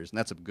policymakers, and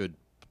that's a good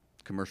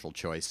commercial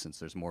choice since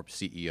there's more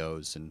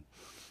CEOs and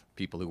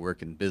people who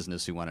work in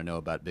business who want to know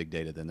about big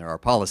data than there are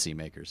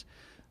policymakers.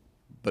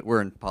 But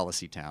we're in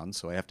policy town,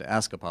 so I have to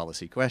ask a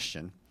policy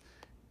question.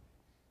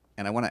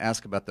 And I want to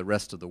ask about the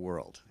rest of the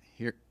world.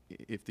 Here,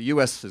 if the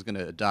U.S. is going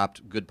to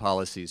adopt good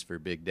policies for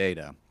big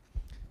data,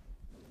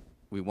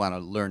 we want to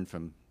learn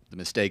from the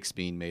mistakes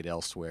being made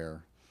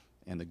elsewhere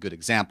and the good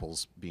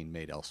examples being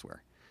made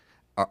elsewhere.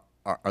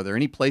 Are there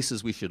any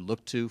places we should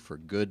look to for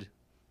good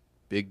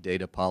big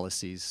data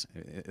policies?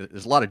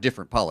 There's a lot of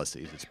different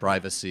policies. It's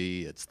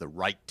privacy, it's the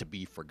right to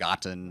be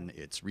forgotten,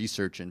 it's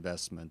research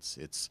investments,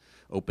 it's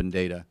open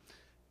data.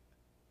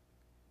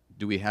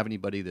 Do we have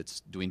anybody that's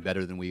doing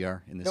better than we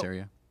are in this Nope.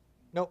 area?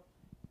 Nope.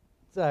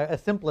 It's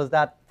as simple as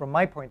that from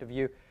my point of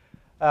view.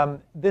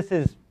 This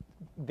is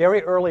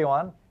very early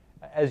on.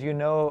 As you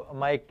know,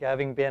 Mike,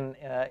 having been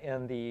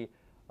in the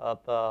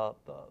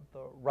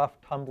rough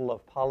tumble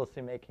of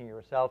policymaking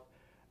yourself,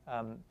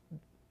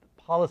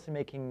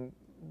 policymaking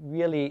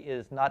really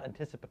is not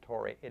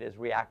anticipatory. It is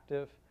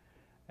reactive.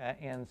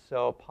 And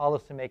so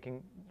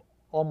policymaking,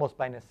 almost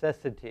by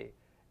necessity,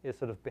 is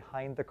sort of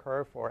behind the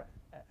curve, or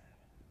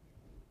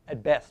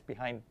at best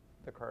behind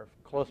the curve,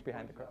 close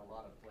behind the curve. A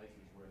lot of places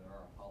where there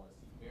are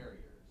policy barriers.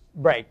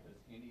 Right. Does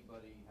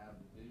anybody have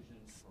a vision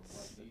for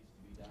what needs to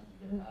be done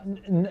to get past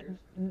those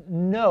barriers?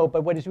 No,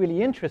 but what is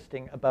really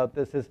interesting about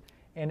this is,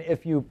 and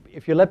if you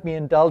let me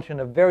indulge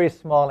in a very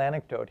small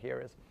anecdote here,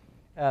 is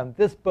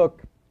this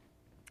book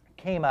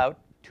came out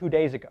 2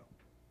 days ago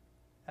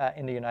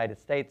in the United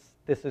States.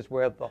 This is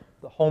where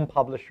the home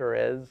publisher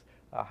is,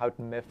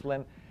 Houghton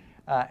Mifflin,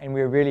 and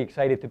we're really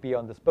excited to be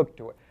on this book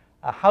tour.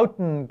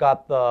 Houghton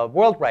got the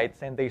world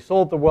rights, and they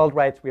sold the world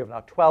rights. We have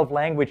now 12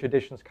 language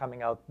editions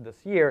coming out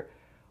this year.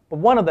 But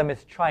one of them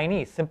is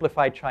Chinese,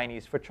 simplified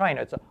Chinese for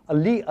China. It's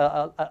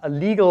a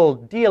legal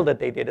deal that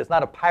they did. It's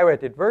not a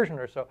pirated version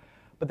or so.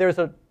 But there's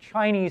a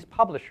Chinese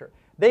publisher.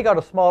 They got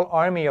a small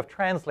army of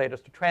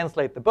translators to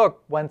translate the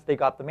book once they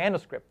got the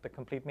manuscript, the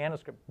complete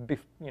manuscript,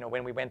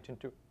 when we went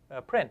into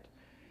print.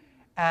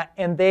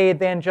 And they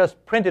then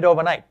just printed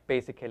overnight,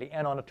 basically.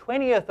 And on the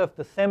 20th of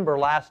December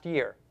last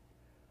year,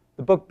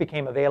 the book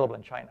became available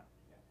in China.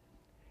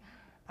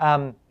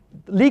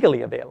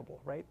 Legally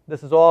available, right?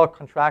 This is all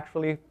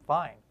contractually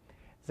fine.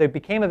 So it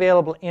became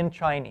available in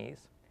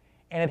Chinese,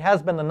 and it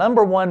has been the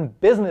 #1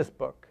 business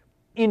book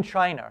in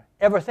China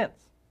ever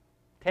since,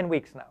 10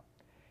 weeks now.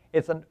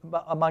 It's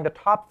among the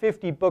top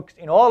 50 books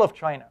in all of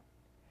China.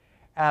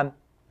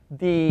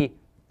 The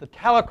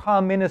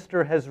telecom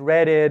minister has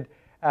read it.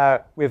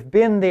 We've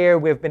been there.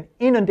 We've been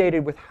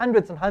inundated with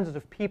hundreds and hundreds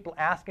of people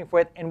asking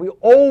for it, and we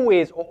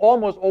always, or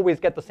almost always,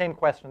 get the same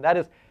question.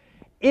 That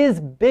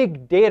is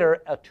big data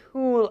a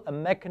tool, a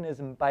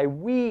mechanism by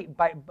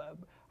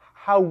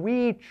how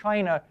we,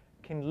 China,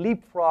 can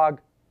leapfrog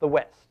the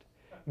West?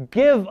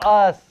 Give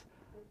us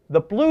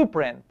the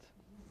blueprint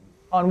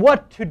on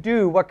what to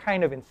do, what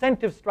kind of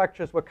incentive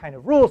structures, what kind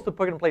of rules to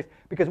put in place,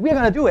 because we're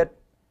going to do it,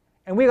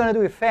 and we're going to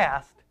do it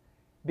fast,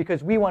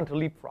 because we want to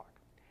leapfrog.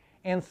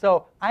 And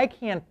so I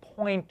can't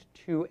point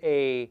to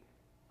a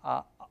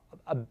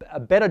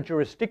better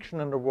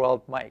jurisdiction in the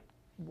world, Mike,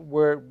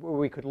 where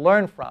we could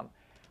learn from.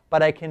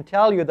 But I can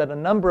tell you that a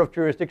number of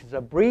jurisdictions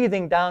are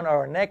breathing down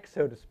our neck,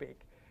 so to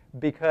speak,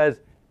 because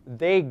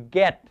they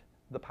get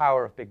the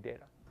power of big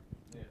data.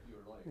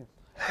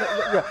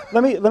 Yeah.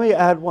 Let me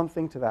add one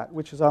thing to that,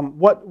 which is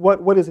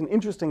what is an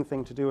interesting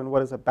thing to do and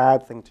what is a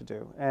bad thing to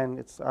do. And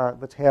it's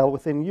the tale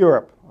within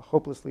Europe,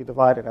 hopelessly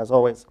divided as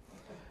always.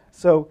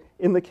 So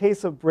in the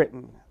case of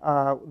Britain,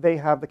 they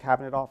have the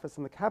Cabinet Office,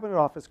 and the Cabinet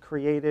Office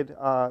created,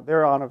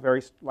 they're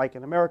on like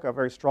in America, a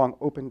very strong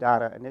open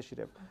data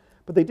initiative.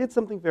 But they did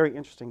something very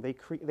interesting. They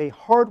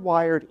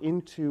hardwired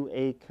into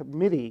a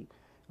committee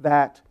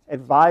that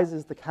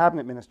advises the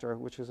cabinet minister,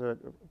 which is a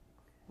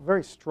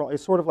very strong,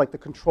 it's sort of like the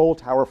control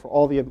tower for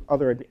all the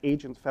other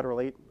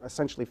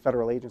essentially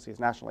federal agencies,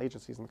 national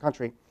agencies in the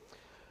country,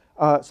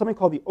 something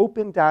called the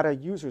Open Data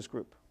Users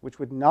Group, which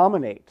would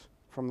nominate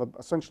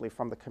essentially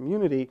from the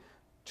community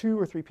 2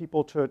 or 3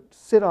 people to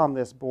sit on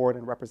this board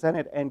and represent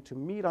it, and to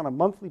meet on a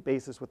monthly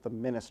basis with the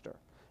minister,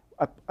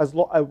 as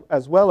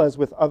well as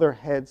with other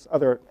heads,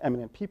 other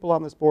eminent people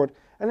on this board,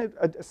 and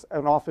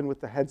often with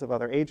the heads of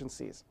other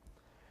agencies.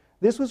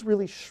 This was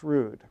really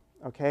shrewd,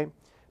 okay?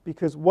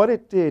 Because what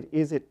it did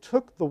is it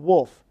took the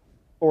wolf,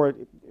 or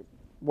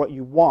what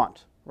you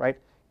want, right,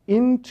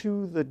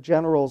 into the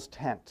general's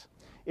tent.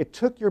 It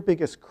took your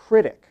biggest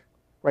critic,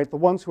 right, the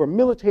ones who are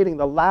militating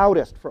the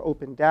loudest for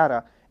open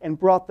data, and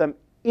brought them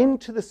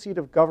into the seat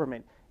of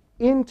government,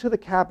 into the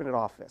cabinet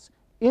office,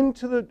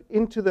 into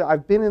the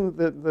I've been in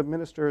the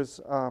minister's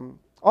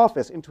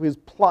office, into his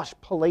plush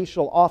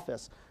palatial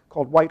office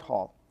called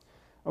Whitehall.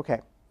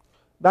 Okay,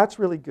 That's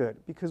really good,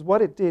 because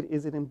what it did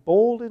is it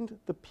emboldened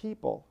the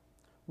people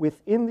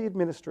within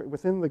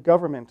the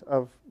government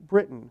of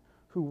Britain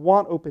who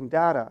want open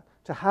data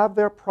to have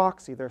their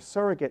proxy, their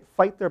surrogate,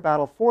 fight their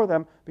battle for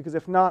them, because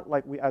if not,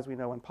 as we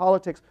know in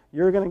politics,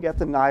 you're going to get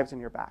the knives in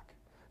your back.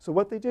 So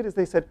what they did is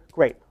they said,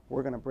 great,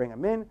 we're going to bring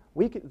them in.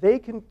 They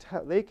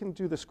can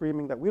do the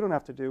screaming that we don't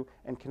have to do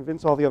and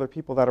convince all the other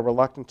people that are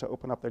reluctant to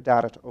open up their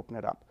data to open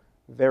it up.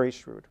 Very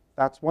shrewd.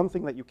 That's one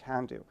thing that you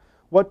can do.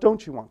 What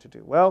don't you want to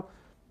do? Well,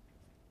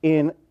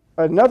 in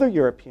another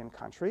European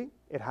country,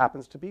 it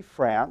happens to be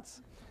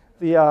France,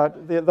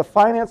 the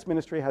finance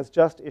ministry has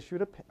just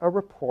issued a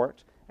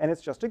report, and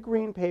it's just a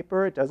green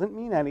paper. It doesn't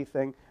mean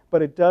anything,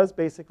 but it does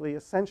basically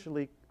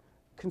essentially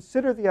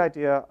consider the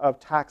idea of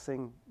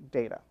taxing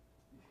data.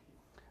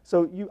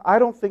 So I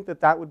don't think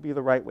that would be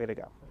the right way to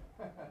go.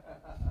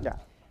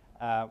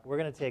 Yeah. We're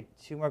going to take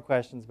 2 more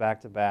questions back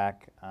to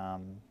back,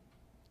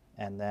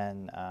 and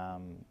then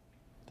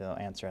they'll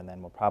answer, and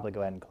then we'll probably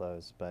go ahead and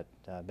close. But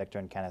Viktor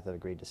and Kenneth have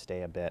agreed to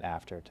stay a bit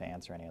after to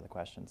answer any of the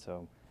questions.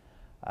 So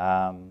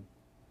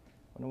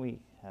what do we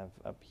have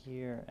up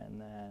here, and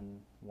then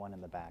one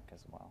in the back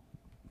as well?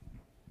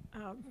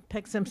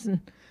 Peg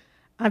Simpson.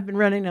 I've been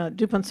running a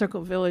DuPont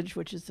Circle Village,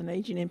 which is an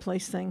aging in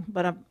place thing,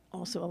 but I'm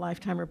also a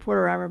lifetime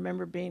reporter. I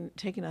remember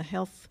taking a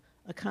health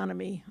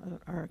economy,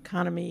 or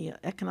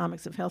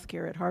economics of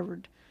healthcare at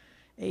Harvard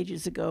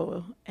ages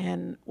ago,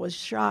 and was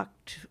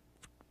shocked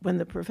when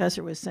the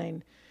professor was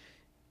saying,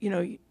 you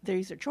know,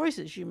 these are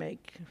choices you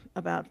make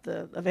about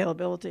the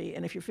availability,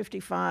 and if you're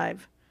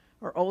 55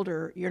 or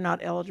older, you're not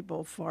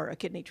eligible for a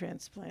kidney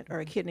transplant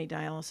or a kidney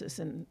dialysis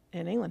in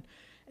England.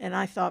 And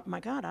I thought, my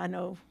God, I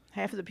know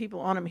half of the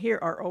people on them here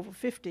are over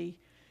 50.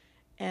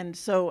 And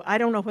so I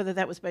don't know whether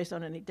that was based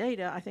on any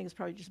data. I think it's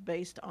probably just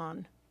based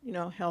on, you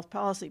know, health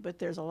policy. But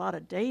there's a lot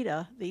of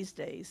data these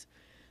days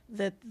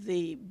that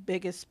the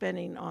biggest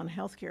spending on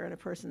healthcare in a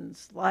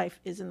person's life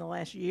is in the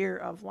last year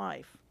of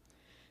life.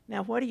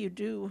 Now, what do you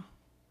do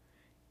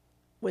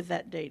with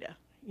that data?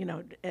 You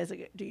know,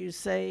 do you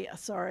say,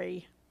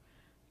 sorry,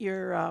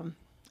 you're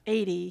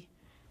 80,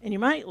 and you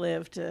might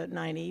live to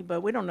 90, but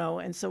we don't know,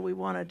 and so we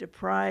want to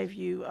deprive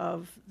you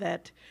of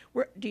that.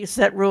 Do you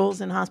set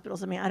rules in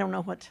hospitals? I mean, I don't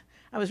know what.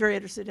 I was very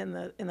interested in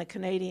the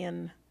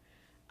Canadian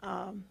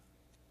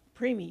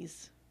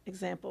preemies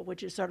example,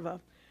 which is sort of a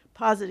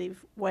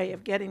positive way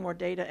of getting more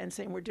data and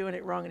saying we're doing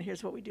it wrong and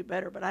here's what we do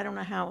better. But I don't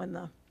know how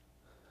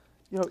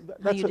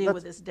how you deal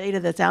with this data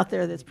that's out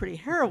there that's pretty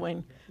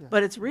harrowing,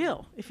 but it's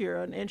real. If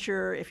you're an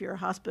insurer, if you're a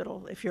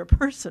hospital, if you're a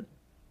person.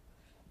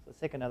 Let's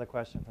take another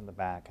question from the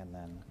back, and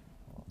then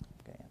we'll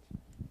get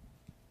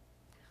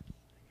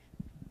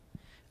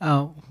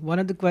answer. One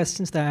of the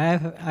questions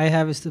that I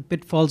have is the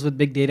pitfalls with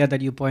big data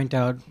that you point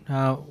out.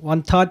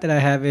 One thought that I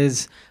have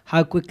is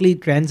how quickly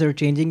trends are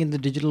changing in the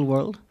digital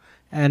world,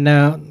 and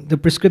the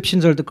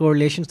prescriptions or the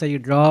correlations that you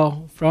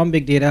draw from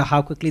big data,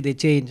 how quickly they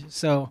change.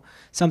 So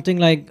something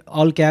like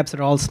all caps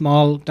or all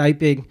small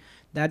typing,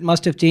 that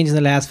must have changed in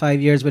the last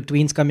 5 years with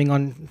tweens coming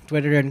on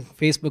Twitter and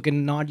Facebook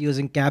and not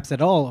using caps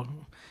at all.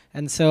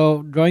 And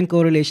so drawing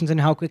correlations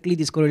and how quickly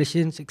these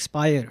correlations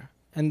expire.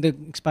 And the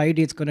expiry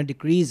date is going to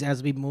decrease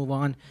as we move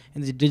on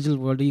in the digital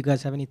world. Do you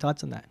guys have any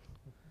thoughts on that?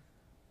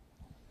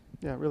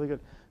 Yeah, really good.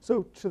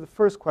 So to the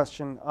first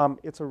question,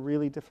 it's a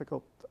really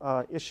difficult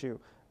issue.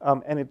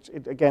 And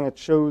it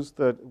shows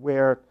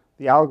where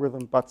the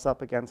algorithm butts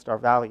up against our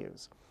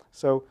values.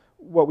 So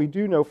what we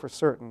do know for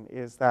certain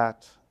is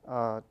that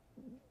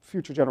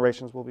future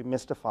generations will be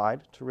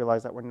mystified to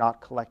realize that we're not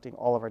collecting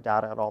all of our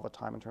data at all the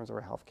time in terms of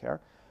our healthcare.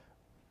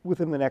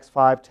 Within the next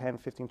 5, 10,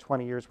 15,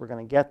 20 years, we're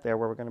going to get there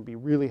where we're going to be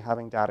really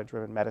having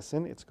data-driven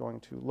medicine. It's going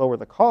to lower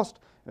the cost,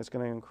 and it's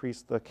going to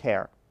increase the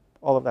care.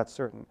 All of that's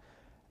certain.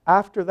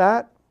 After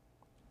that,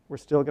 we're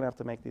still going to have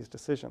to make these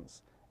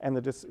decisions. And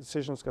the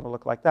decision is going to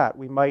look like that.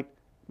 We might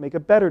make a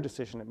better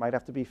decision. It might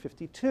have to be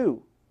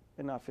 52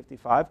 and not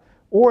 55,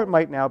 or it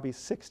might now be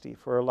 60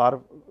 for a lot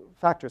of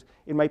factors.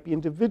 It might be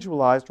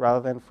individualized rather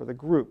than for the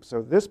group.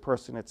 So this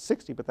person, it's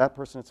 60, but that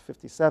person, it's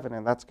 57,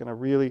 and that's going to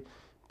really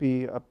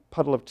be a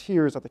puddle of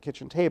tears at the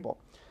kitchen table.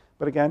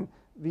 But again,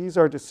 these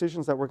are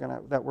decisions that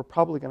we're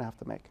probably going to have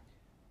to make.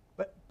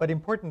 But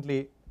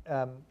importantly,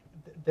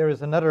 there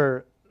is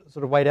another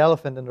sort of white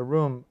elephant in the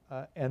room,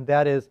 and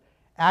that is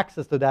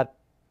access to that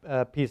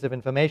piece of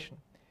information.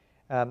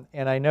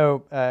 And I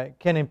know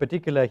Ken in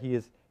particular,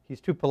 he's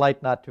too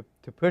polite not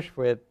to push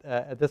for it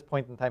at this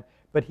point in time,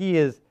 but he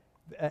is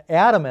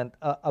adamant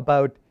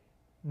about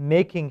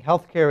making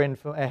health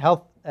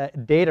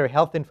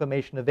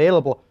information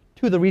available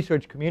to the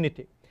research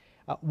community.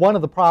 One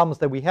of the problems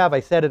that we have,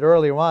 I said it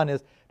earlier on,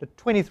 is that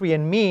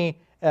 23andMe,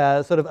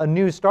 sort of a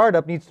new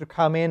startup, needs to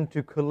come in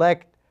to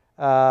collect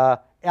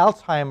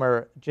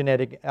Alzheimer's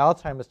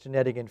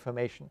genetic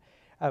information.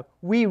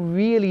 We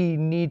really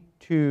need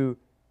to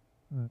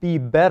be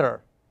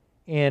better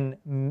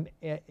in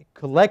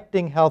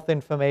collecting health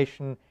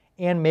information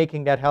and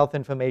making that health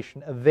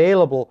information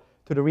available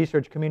to the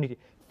research community.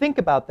 Think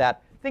about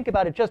that. Think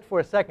about it just for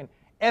a second.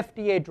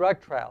 FDA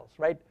drug trials,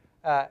 right?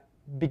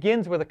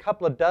 begins with a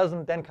couple of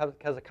dozen, then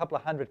has a couple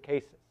of hundred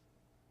cases.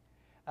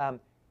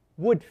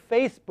 Would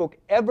Facebook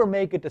ever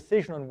make a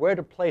decision on where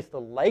to place the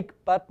like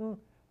button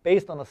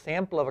based on a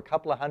sample of a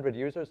couple of hundred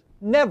users?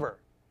 Never.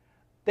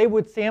 They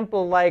would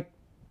sample like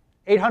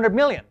 800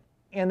 million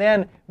and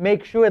then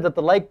make sure that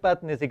the like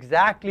button is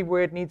exactly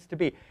where it needs to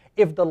be.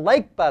 If the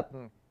like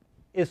button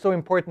is so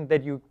important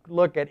that you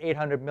look at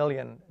 800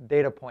 million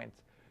data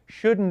points,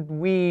 shouldn't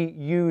we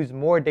use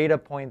more data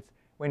points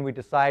when we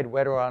decide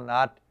whether or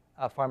not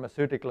a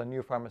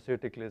new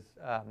pharmaceutical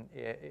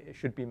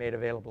should be made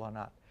available or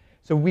not?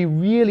 So we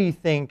really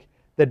think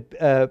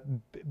that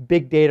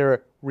big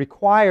data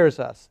requires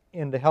us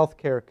in the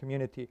healthcare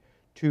community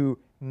to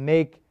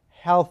make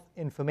health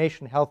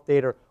information, health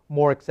data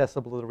more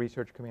accessible to the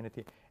research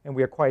community. And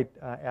we are quite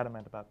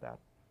adamant about that.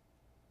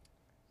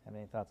 Have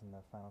any thoughts on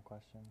the final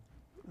question?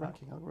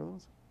 Ranking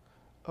algorithms?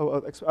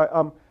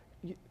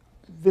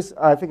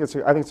 I think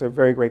it's a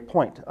very great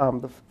point.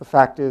 The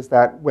fact is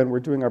that when we're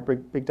doing our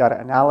big data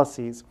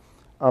analyses,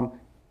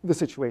 the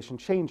situation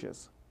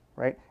changes,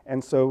 right?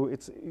 And so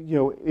it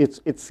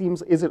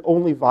seems, is it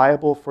only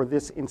viable for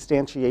this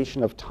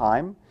instantiation of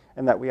time,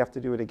 and that we have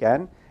to do it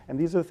again? And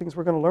these are the things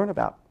we're going to learn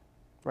about,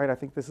 right? I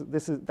think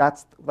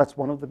that's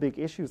one of the big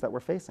issues that we're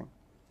facing.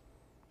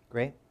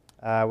 Great.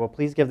 Well,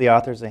 please give the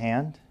authors a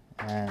hand,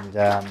 and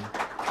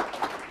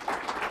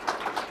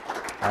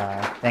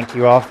thank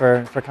you all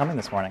for coming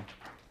this morning.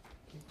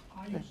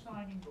 Are you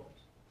signing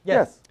books?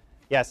 Yes.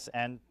 Yes,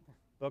 and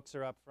books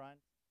are up front.